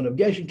brother-in-law,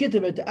 Rabbi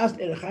Paltiel, to ask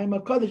the Rechaim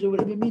HaKadosh if they would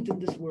ever meet in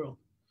this world.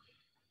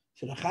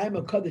 So the Chaim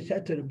HaKadosh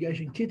said to Rabbi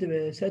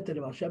Paltiel, said to the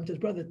Baal Shem Tov's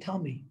brother, tell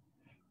me,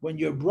 when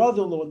your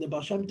brother-in-law, when the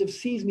Baal Shem Tov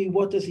sees me,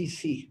 what does he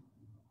see?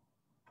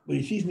 When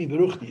he sees me,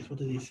 Beruchnis, what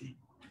does he see?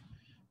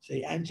 So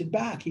he answered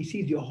back, he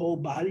sees your whole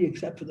body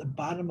except for the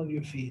bottom of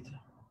your feet.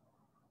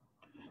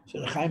 So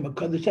the Chaim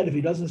HaKadosh said, if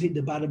he doesn't see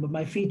the bottom of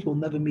my feet, we'll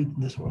never meet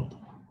in this world.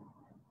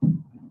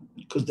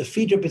 Because the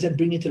feet represent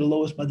bringing to the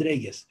lowest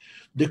madregas.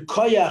 The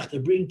koyach to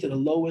bring to the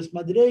lowest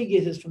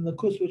madregas is from the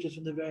kus, which is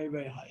from the very,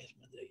 very highest madregas.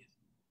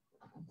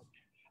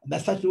 And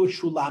that's the word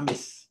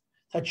shulamis.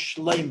 That's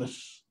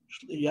shleimus.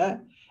 Yeah?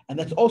 And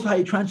that's also how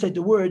you translate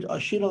the word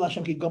Ashir al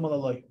Hashem ki gomal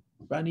aloi.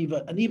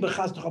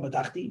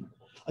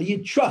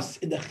 You trust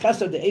in the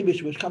chesed of the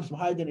Eibush, which comes from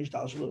higher than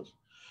Ishtal Shalus.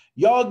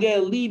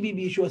 Yagel libi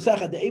b'Yeshua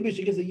secha. The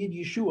Eibush gives a Yid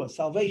Yeshua,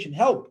 salvation,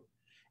 help.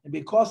 And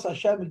because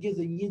Hashem gives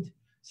a Yid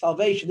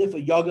salvation, therefore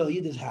Yagel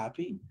Yid is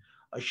happy.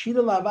 Ashir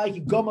al Havai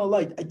ki gomal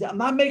aloi. I'm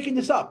not making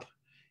this up.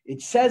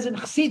 It says in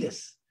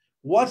Chassidus.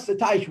 What's the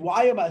taish?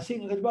 Why am I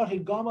singing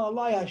Gomal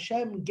aloi?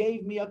 Hashem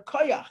gave me a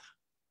koyach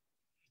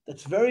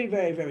that's very,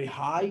 very, very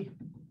high.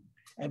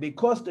 And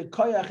because the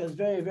koyach is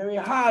very, very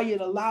high,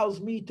 it allows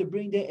me to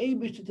bring the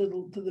Eibush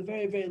to the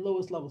very, very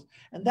lowest levels.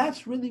 And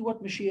that's really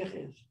what Mashiach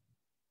is.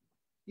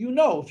 You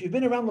know, if you've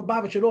been around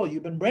Lubavitch at all,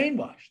 you've been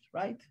brainwashed,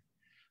 right?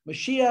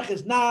 Mashiach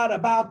is not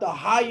about the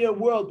higher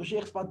world.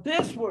 Mashiach is about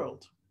this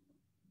world.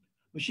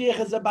 Mashiach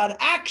is about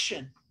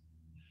action.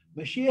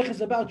 Mashiach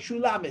is about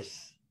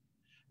shulamis.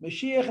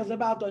 Mashiach is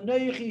about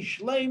Anoichi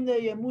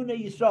Shleimne Emunah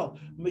Yisrael.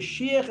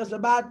 Mashiach is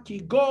about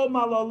Ki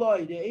Gomal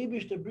aloi. The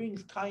Eibush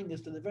brings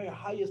kindness to the very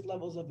highest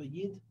levels of a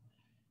Yid.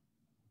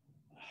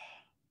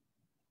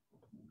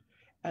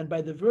 And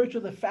by the virtue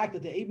of the fact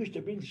that the Eibush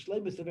brings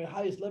Shleimus to the very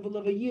highest level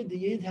of a Yid, the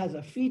Yid has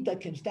a feet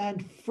that can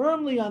stand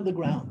firmly on the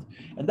ground.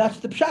 And that's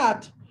the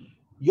pshat.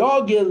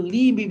 Yogel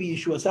libi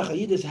b'Yeshua. Sacha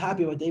Yid is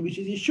happy about the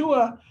Eibush's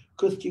Yeshua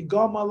because Ki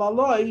Gomal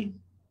aloi.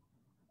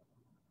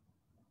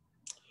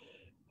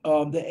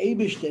 The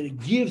Eibush that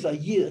gives a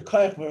Yid a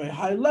koyach very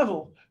high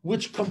level,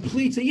 which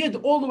completes a Yid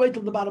all the way to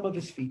the bottom of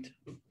his feet.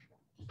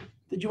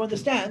 Did you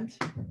understand?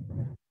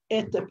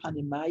 Et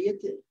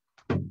panimayet.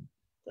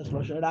 That's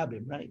Lashon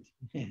Rabim, right?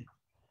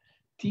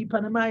 Ti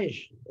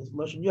panamayish. That's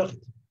Lashon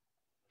Yochid.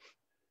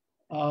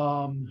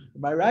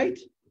 Am I right?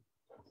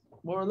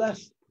 More or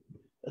less.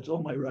 That's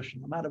all my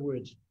Russian. I'm out of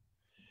words.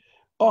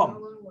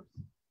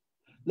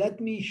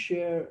 Let me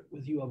share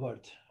with you a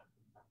word,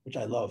 which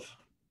I love,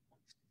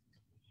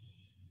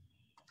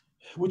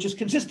 which is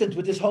consistent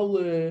with this whole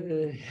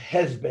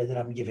hezbeh that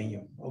I'm giving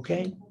you,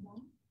 okay?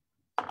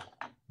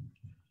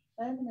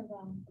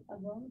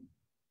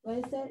 What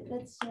is it?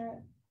 Let's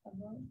share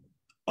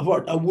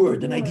A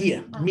word, an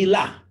idea,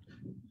 milah.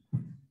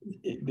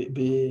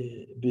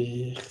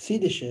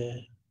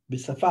 B'chasidish,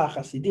 b'safa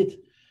chasidit,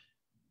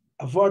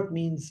 a word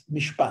means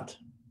mishpat.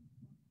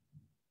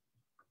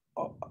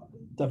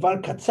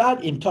 Davar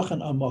katzar im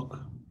tochen amok.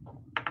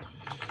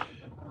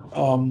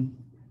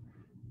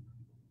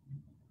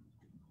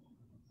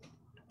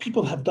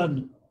 People have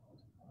done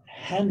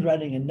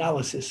handwriting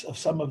analysis of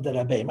some of the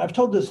Rabbeim. I've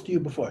told this to you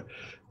before.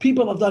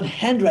 People have done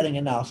handwriting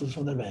analysis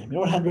from the Rabbeim. You know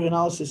what handwriting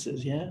analysis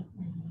is, yeah?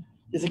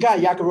 There's a guy,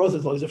 Yaakov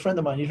Rosenthal, he's a friend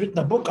of mine. He's written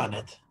a book on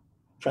it.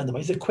 Friend of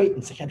mine, he's an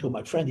acquaintance. I can't call him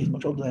my friend. He's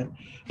much older than him.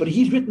 But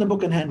he's written a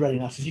book on handwriting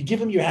analysis. You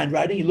give him your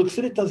handwriting, he looks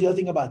at it, tells you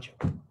everything about you.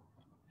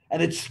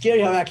 And it's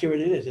scary how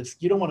accurate it is.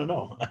 You don't want to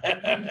know.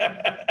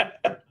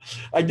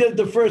 I did it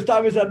the first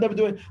time. I said, I'm never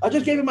doing it. I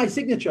just gave him my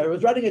signature. I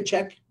was writing a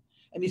check.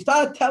 And he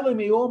started telling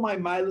me all my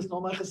milas and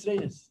all my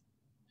chesrenis.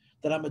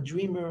 That I'm a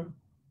dreamer,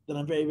 that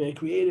I'm very, very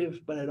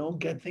creative, but I don't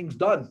get things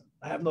done.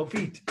 I have no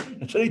feet.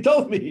 That's what he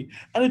told me.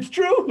 And it's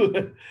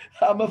true.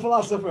 I'm a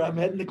philosopher. I'm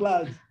head in the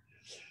clouds.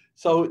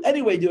 So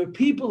anyway, there were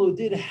people who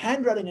did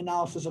handwriting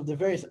analysis of the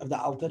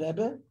Alter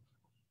Rebbe,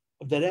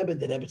 of the Rebbe,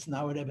 the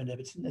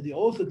Rebbetzin, and they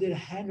also did a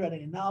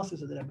handwriting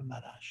analysis of the Rebbe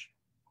Marash.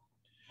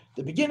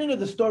 The beginning of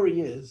the story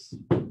is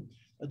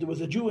that there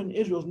was a Jew in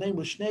Israel's name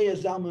was Shnei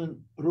Zalman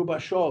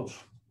Rubashov,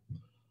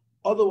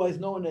 otherwise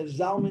known as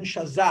Zalman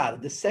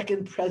Shazar, the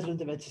second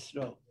president of Eretz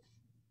Yisrael.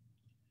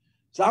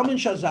 Zalman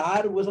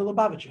Shazar was a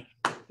Lubavitcher.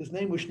 His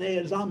name was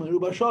Shnei Zalman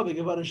Rubashov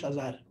Gevaran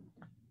Shazar.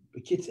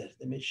 Bekitzer,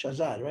 they made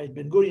Shazar, right?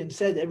 Ben Gurion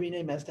said every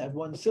name has to have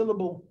one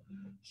syllable.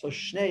 So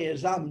Shnei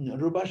Zalman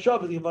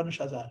Rubashov Gevaran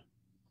Shazar.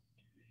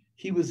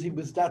 He was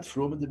that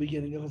from in the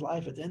beginning of his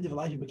life. At the end of his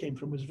life, he became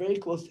from. Was very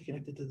closely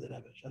connected to the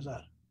Rebbe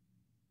Shazar.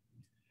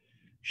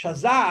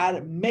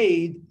 Shazar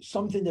made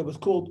something that was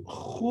called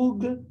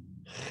Chug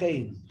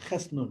Chen,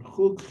 Chesnun,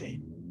 Chug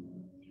Chen.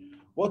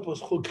 What was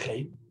Chug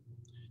Chen?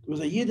 There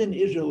was a Yid in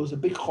Israel who was a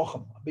big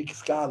Chochem, a big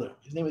scholar.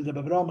 His name was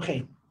Rabbi Avraham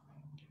Chen.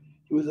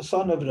 He was the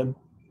son of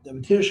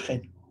Rabbi Hirsch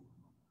Chen.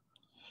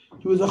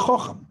 He was a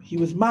Chochem. He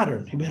was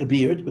modern. He had a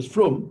beard. He was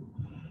from,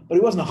 but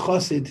he wasn't a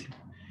Chassid.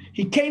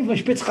 He came from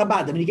Spitz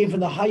Chabad. I mean, he came from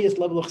the highest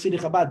level of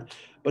Chassidic Chabad.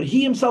 But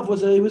he himself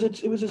was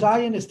a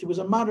Zionist. He was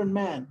a modern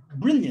man,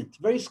 brilliant,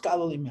 very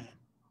scholarly man.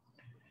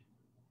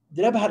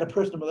 The Rebbe had a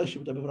personal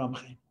relationship with Avraham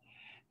Chen.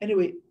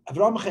 Anyway,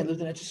 Avraham Chen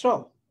lived in Eretz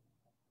Yisrael,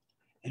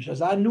 and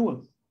Shazar knew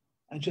him.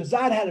 And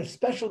Shazar had a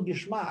special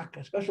gishmak,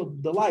 a special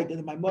delight in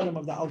the Maimonim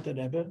of the Alter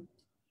Rebbe.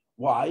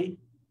 Why?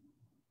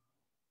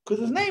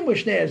 Because his name was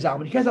Shnei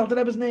Zalman. He has Alter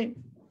Rebbe's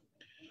name.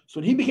 So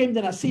when he became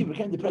the Nasi,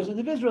 became the president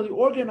of Israel, he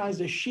organized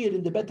a shir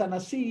in the Bet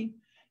HaNasi,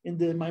 in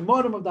the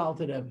Maimonim of the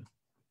Alter Rebbe.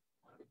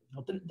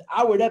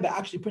 Our Rebbe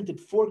actually printed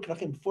 4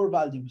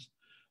 volumes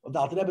of the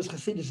Alter Rebbe's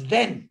Chassidus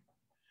then,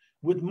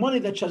 with money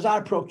that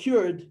Shazar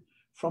procured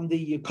from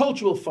the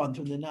cultural fund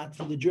from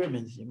the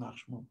Germans,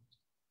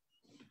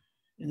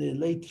 in the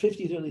late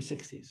 50s, early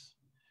 60s.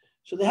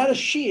 So they had a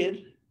shir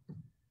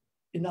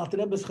in Alter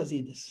Rebbe's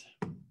Chassidus.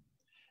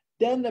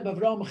 Then Rabbi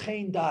Avraham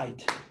Chen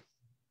died,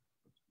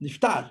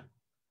 Niftar.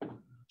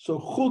 So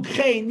Chug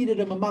Chen needed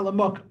a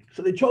malamok.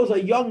 So they chose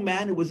a young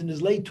man who was in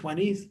his late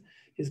 20s.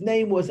 His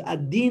name was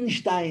Adin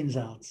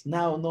Steinsaltz,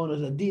 now known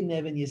as Adin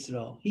Even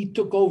Yisrael. He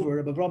took over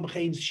Rabbi Avraham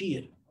Chen's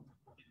shir.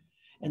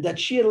 And that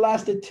shir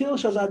lasted till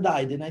Shazar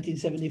died in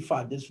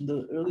 1975. This is from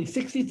the early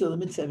 60s to the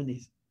mid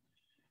 70s.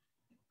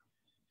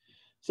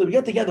 So we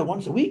get together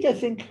once a week, I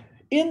think,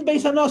 in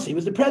Beis HaNasi. He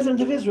was the president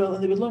of Israel,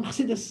 and they would learn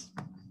Chassidus,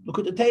 look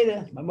at the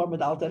Torah,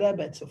 Maimon Alter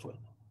Rebbe, and so forth.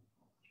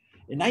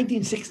 In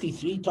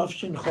 1963,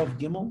 Tafshin Chov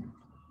Gimel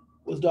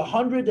was the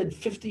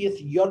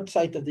 150th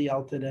yahrzeit of the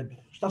Alter Rebbe.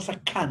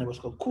 It was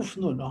called Kuf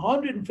Nun,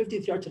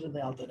 150th yahrzeit of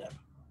the Alter Rebbe.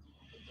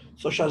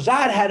 So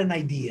Shazar had an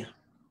idea.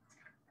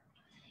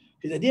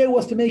 His idea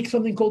was to make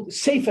something called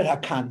Sefer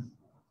HaKan.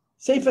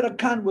 Sefer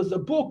HaKan was a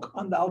book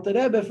on the Alter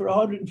Rebbe for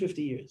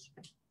 150 years.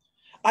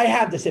 I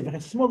have the Sefer HaKan.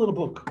 It's a small little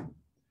book.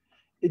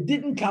 It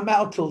didn't come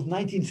out till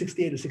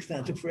 1968 or 69.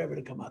 It took forever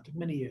to come out. It took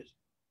many years.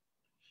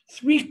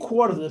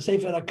 3/4 of the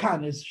Sefer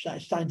HaKan is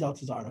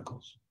Steinsaltz's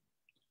articles.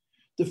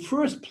 The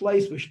first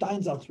place where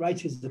Steinsaltz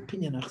writes his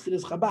opinion on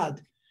Chassidus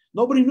Chabad,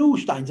 nobody knew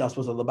Steinsaltz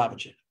was a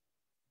Lubavitcher.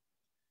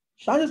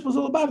 Steinsaltz was a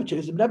Lubavitcher. He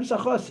was a Rebbe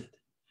Chassid.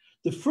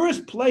 The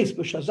first place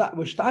where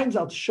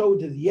Steinsaltz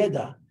showed his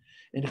Yeda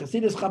in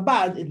Chassidus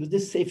Chabad, it was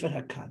this Sefer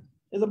HaKan.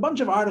 There's a bunch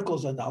of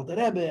articles on the Alter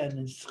Rebbe and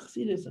his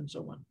Chassidus and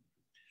so on.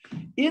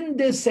 In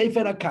this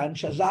Sefer HaKan,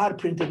 Shazar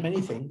printed many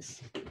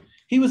things.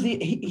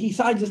 He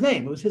signed his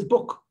name. It was his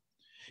book.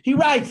 He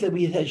writes that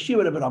we had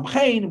Shir of Avraham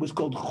Chen. It was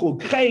called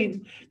Chug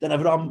Chen. Then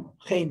Avraham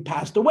Chen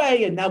passed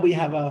away, and now we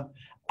have a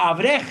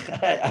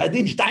Avrech,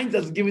 Adin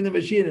Steinsaltz giving them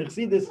a Shir and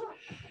Chassidus.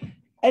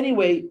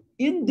 Anyway,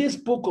 in this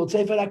book called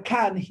Sefer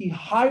HaKan, he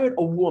hired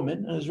a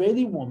woman, an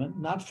Israeli woman,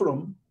 not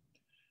from,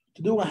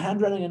 to do a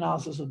handwriting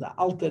analysis of the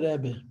Alter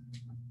Rebbe.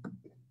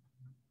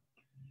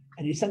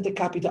 And he sent a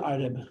copy to our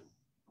Rebbe.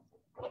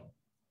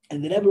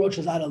 And the Rebbe wrote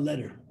Shazar a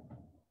letter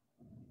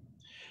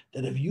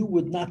that if you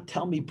would not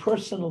tell me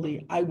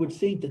personally, I would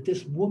think that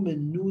this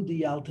woman knew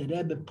the Alter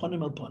Rebbe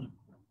ponim al ponim.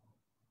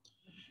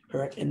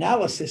 Her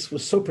analysis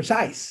was so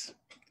precise.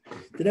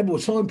 The Rebbe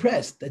was so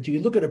impressed that you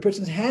could look at a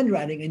person's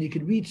handwriting and you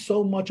could read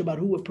so much about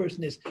who a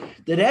person is.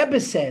 The Rebbe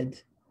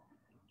said,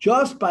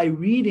 just by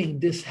reading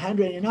this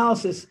handwriting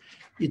analysis,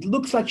 it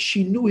looks like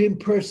she knew him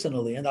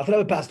personally. And Alter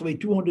Rebbe passed away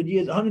 200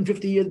 years,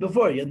 150 years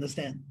before, you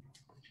understand?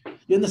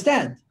 You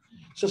understand?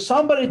 So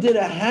somebody did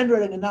a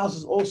handwriting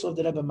analysis also of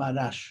the Rebbe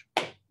Marash.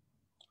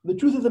 The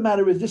truth of the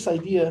matter is this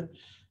idea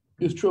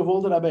is true of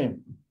all the Rabbeim.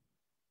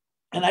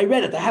 And I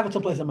read it. I have it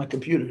someplace on my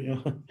computer. You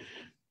know?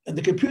 And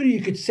the computer,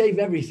 you could save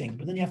everything,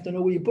 but then you have to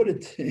know where you put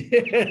it.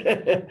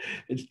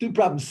 It's 2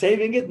 problems,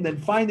 saving it and then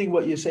finding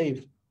what you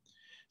saved.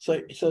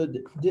 So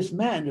this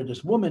man or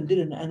this woman did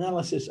an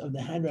analysis of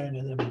the handwriting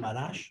of the Rebbe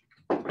Marash.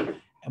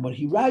 And what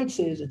he writes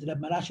is that the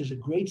Rebbe Marash is a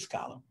great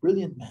scholar,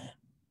 brilliant man.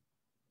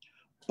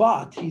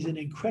 But he's an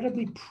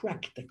incredibly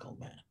practical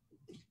man.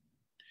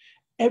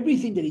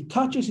 Everything that he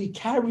touches, he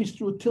carries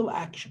through till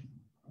action.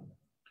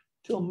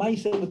 Till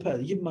Maaseh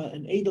Lepel. Give him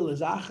an Edel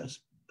Azachas,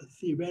 a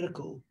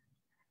theoretical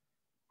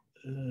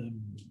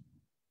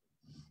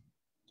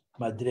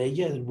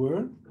Madrege, as it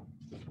were.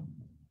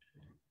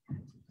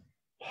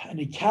 And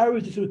he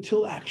carries it through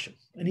till action.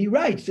 And he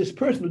writes, this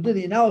person who did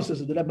the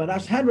analysis of the Rebbe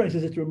Manash's handwriting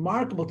says it's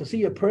remarkable to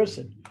see a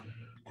person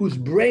whose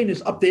brain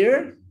is up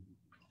there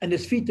and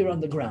his feet are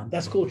on the ground.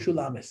 That's called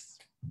shulamis.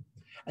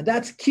 And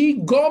that's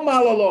ki gom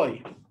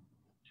alaloi.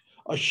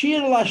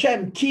 Ashir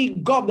Hashem ki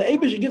gom. The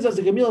Eibush gives us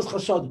the Gemilas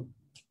Chasodim.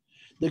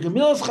 The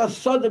Gemilas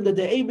Chasodim that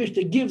the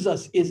Eibush gives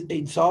us is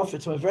Ein Sof.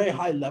 It's a very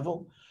high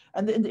level.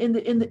 And in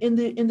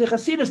the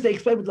Hasidus, they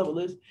explain what level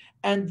is.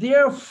 And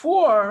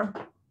therefore,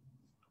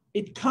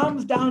 it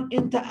comes down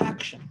into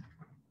action.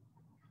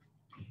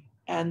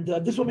 And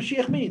this is what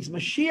Mashiach means.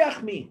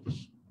 Mashiach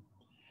means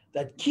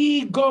that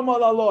ki gomal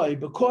aloy,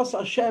 because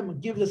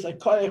Hashem gives us a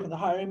koyach and the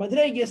higher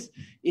madregis,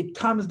 it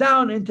comes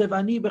down into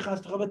vani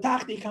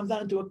b'chas, it comes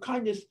down into a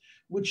kindness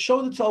which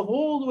shows itself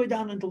all the way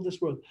down until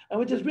this world, and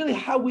which is really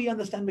how we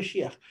understand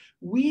Mashiach.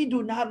 We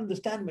do not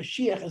understand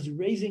Mashiach as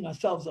raising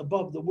ourselves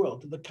above the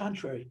world. To the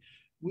contrary,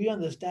 we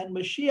understand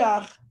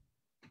Mashiach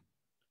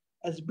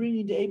as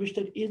bringing the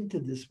Eibishter into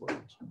this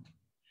world.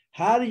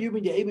 How do you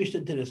bring the Eibishter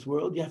into this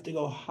world? You have to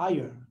go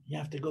higher. You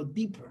have to go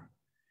deeper.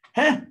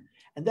 Huh?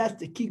 And that's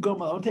the key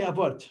gomal. I want to tell you a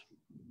word.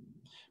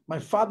 My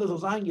father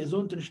was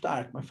gesund und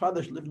stark. My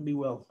father should live and be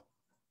well.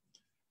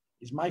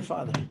 He's my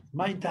father,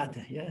 my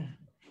tata, yeah.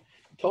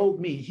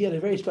 Told me he had a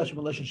very special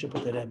relationship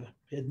with the Rebbe.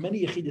 He had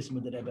many yechidus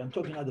with the Rebbe. I'm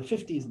talking about the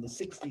 50s and the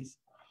 60s.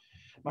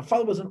 My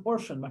father was an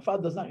orphan. My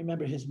father does not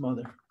remember his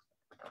mother.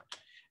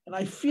 And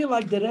I feel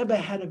like the Rebbe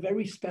had a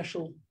very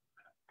special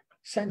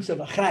sense of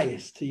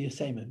achrayus to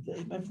Yisayim.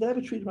 The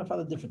Rebbe treated my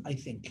father different, I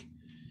think.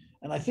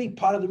 And I think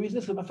part of the reason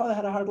is because my father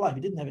had a hard life.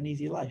 He didn't have an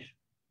easy life.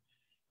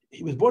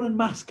 He was born in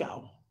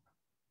Moscow.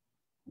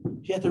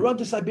 He had to run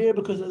to Siberia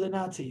because of the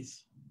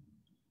Nazis.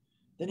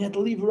 Then he had to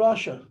leave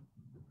Russia.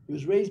 He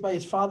was raised by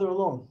his father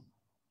alone.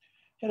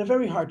 He had a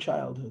very hard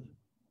childhood.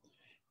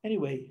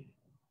 Anyway,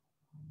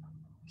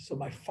 so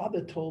my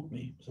father told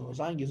me, so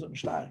that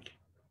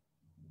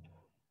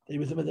he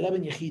was a Rebbe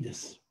in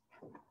Yechidus.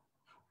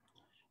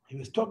 He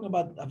was talking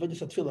about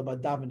Avodas Tfilla,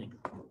 about davening.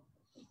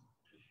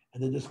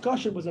 And the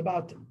discussion was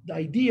about the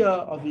idea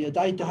of the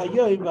Yadayta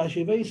Hayoim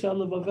V'Hashivesa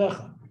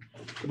Levavecha.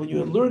 When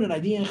you learn an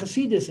idea in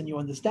Chassidus and you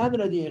understand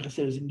an idea in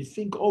Chassidus and you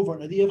think over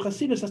an idea of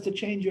Chassidus, has to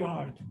change your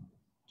heart.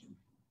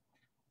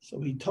 So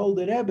he told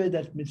the Rebbe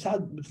that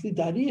mitzad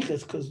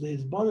dariches, because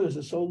his brothers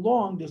are so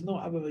long, there's no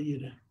Abba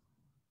Vayira.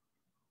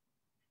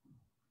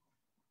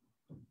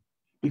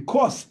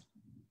 Because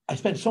I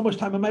spent so much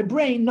time in my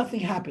brain, nothing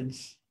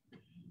happens.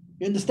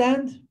 You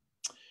understand?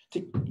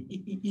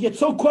 You get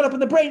so caught up in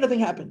the brain,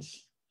 nothing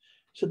happens.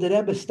 So the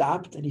Rebbe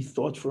stopped and he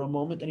thought for a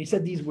moment and he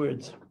said these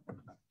words.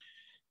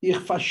 Ich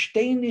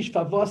verstehe nicht,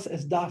 was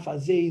es darf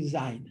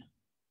sein.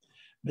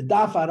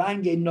 Bedarf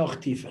reingehen noch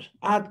tiefer.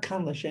 Ad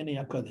kan l'sheni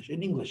HaKodesh.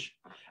 In English.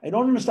 I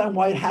don't understand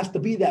why it has to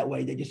be that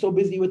way, that you're so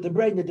busy with the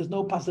brain that there's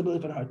no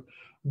possibility for the heart.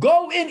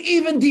 Go in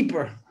even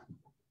deeper.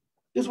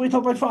 This is what he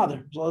told my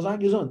father.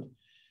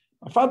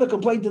 My father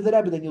complained to the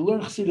Rebbe that you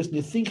learn Chassidus and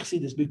you think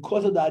Chassidus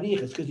because of the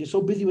arichas, because you're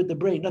so busy with the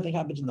brain, nothing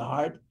happens in the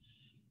heart.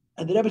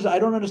 And the Rebbe said, I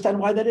don't understand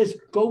why that is.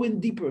 Go in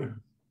deeper.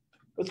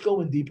 Let's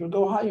go in deeper.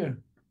 Go higher.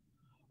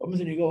 What means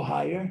when you go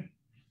higher,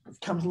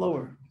 it comes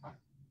lower.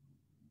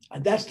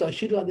 And that's the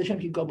Ashir Hashem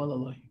ki gom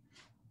alaloi.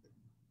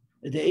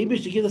 The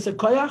Eibush to give us a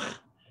koyach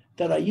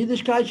that our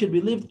Yiddishkeit should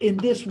be lived in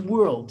this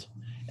world,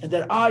 and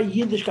that our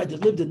Yiddishkeit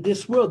is lived in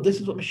this world. This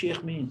is what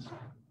Mashiach means.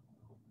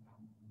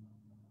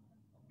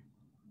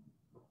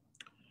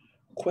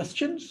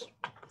 Questions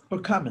or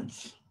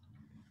comments?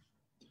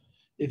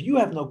 If you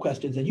have no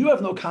questions and you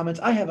have no comments,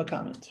 I have a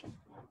comment.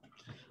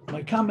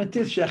 My comment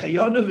is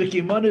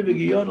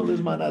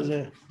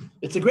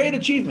it's a great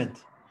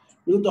achievement.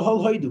 We learned the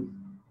whole Hodu.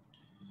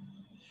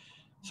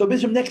 So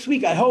from next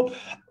week, I hope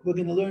we're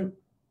going to learn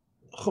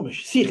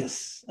Chumash,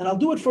 Sichas. And I'll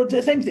do it for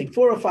the same thing,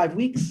 4 or 5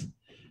 weeks.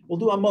 We'll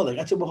do Amalek.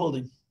 That's what we're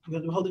holding. We're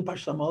going to be holding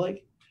Parshas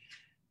Amalek.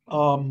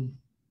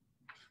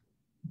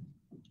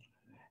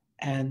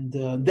 And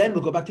then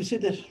we'll go back to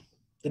Siddur.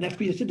 The next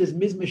piece of Siddur is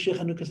Miz Meshech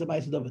Hanukas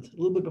Abayis David, a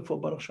little bit before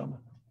Baruch Shama.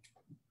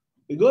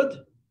 We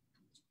good?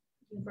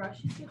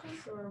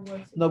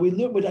 No, we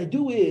learn. What I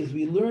do is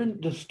we learn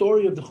the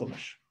story of the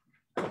Chumash.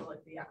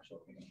 Like the actual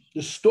Chumash.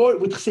 The story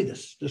with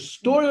Chassidus. The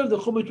story of the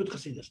Chumash with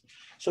Chassidus.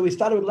 So we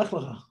started with Lech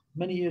Lecha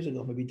many years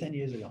ago, maybe 10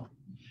 years ago.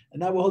 And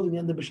now we're holding the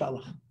end of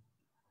B'Shalach.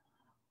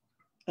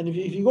 And if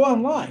you go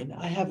online,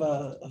 I have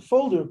a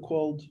folder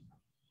called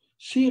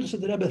Shir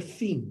Rebbe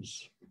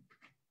Themes.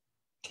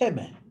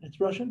 Teme. It's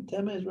Russian.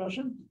 Teme is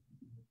Russian.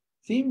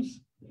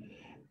 Themes.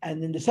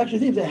 And in the section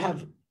of themes, I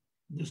have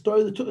the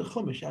story of the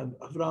Chumash. I have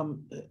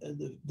Avram,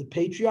 the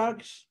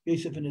patriarchs,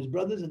 Yosef and his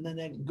brothers, and then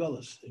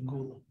Gullus and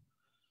Gula.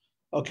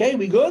 Okay,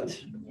 we good?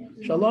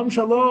 Shalom,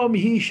 shalom.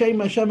 Hi Shem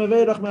Hashem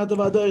Averach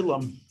Me'atav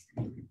Adoilam.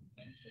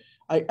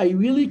 I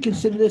really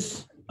consider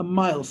this a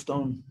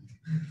milestone.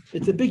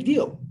 It's a big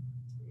deal.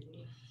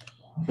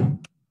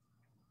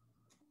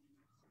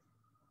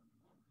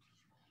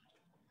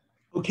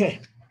 Okay.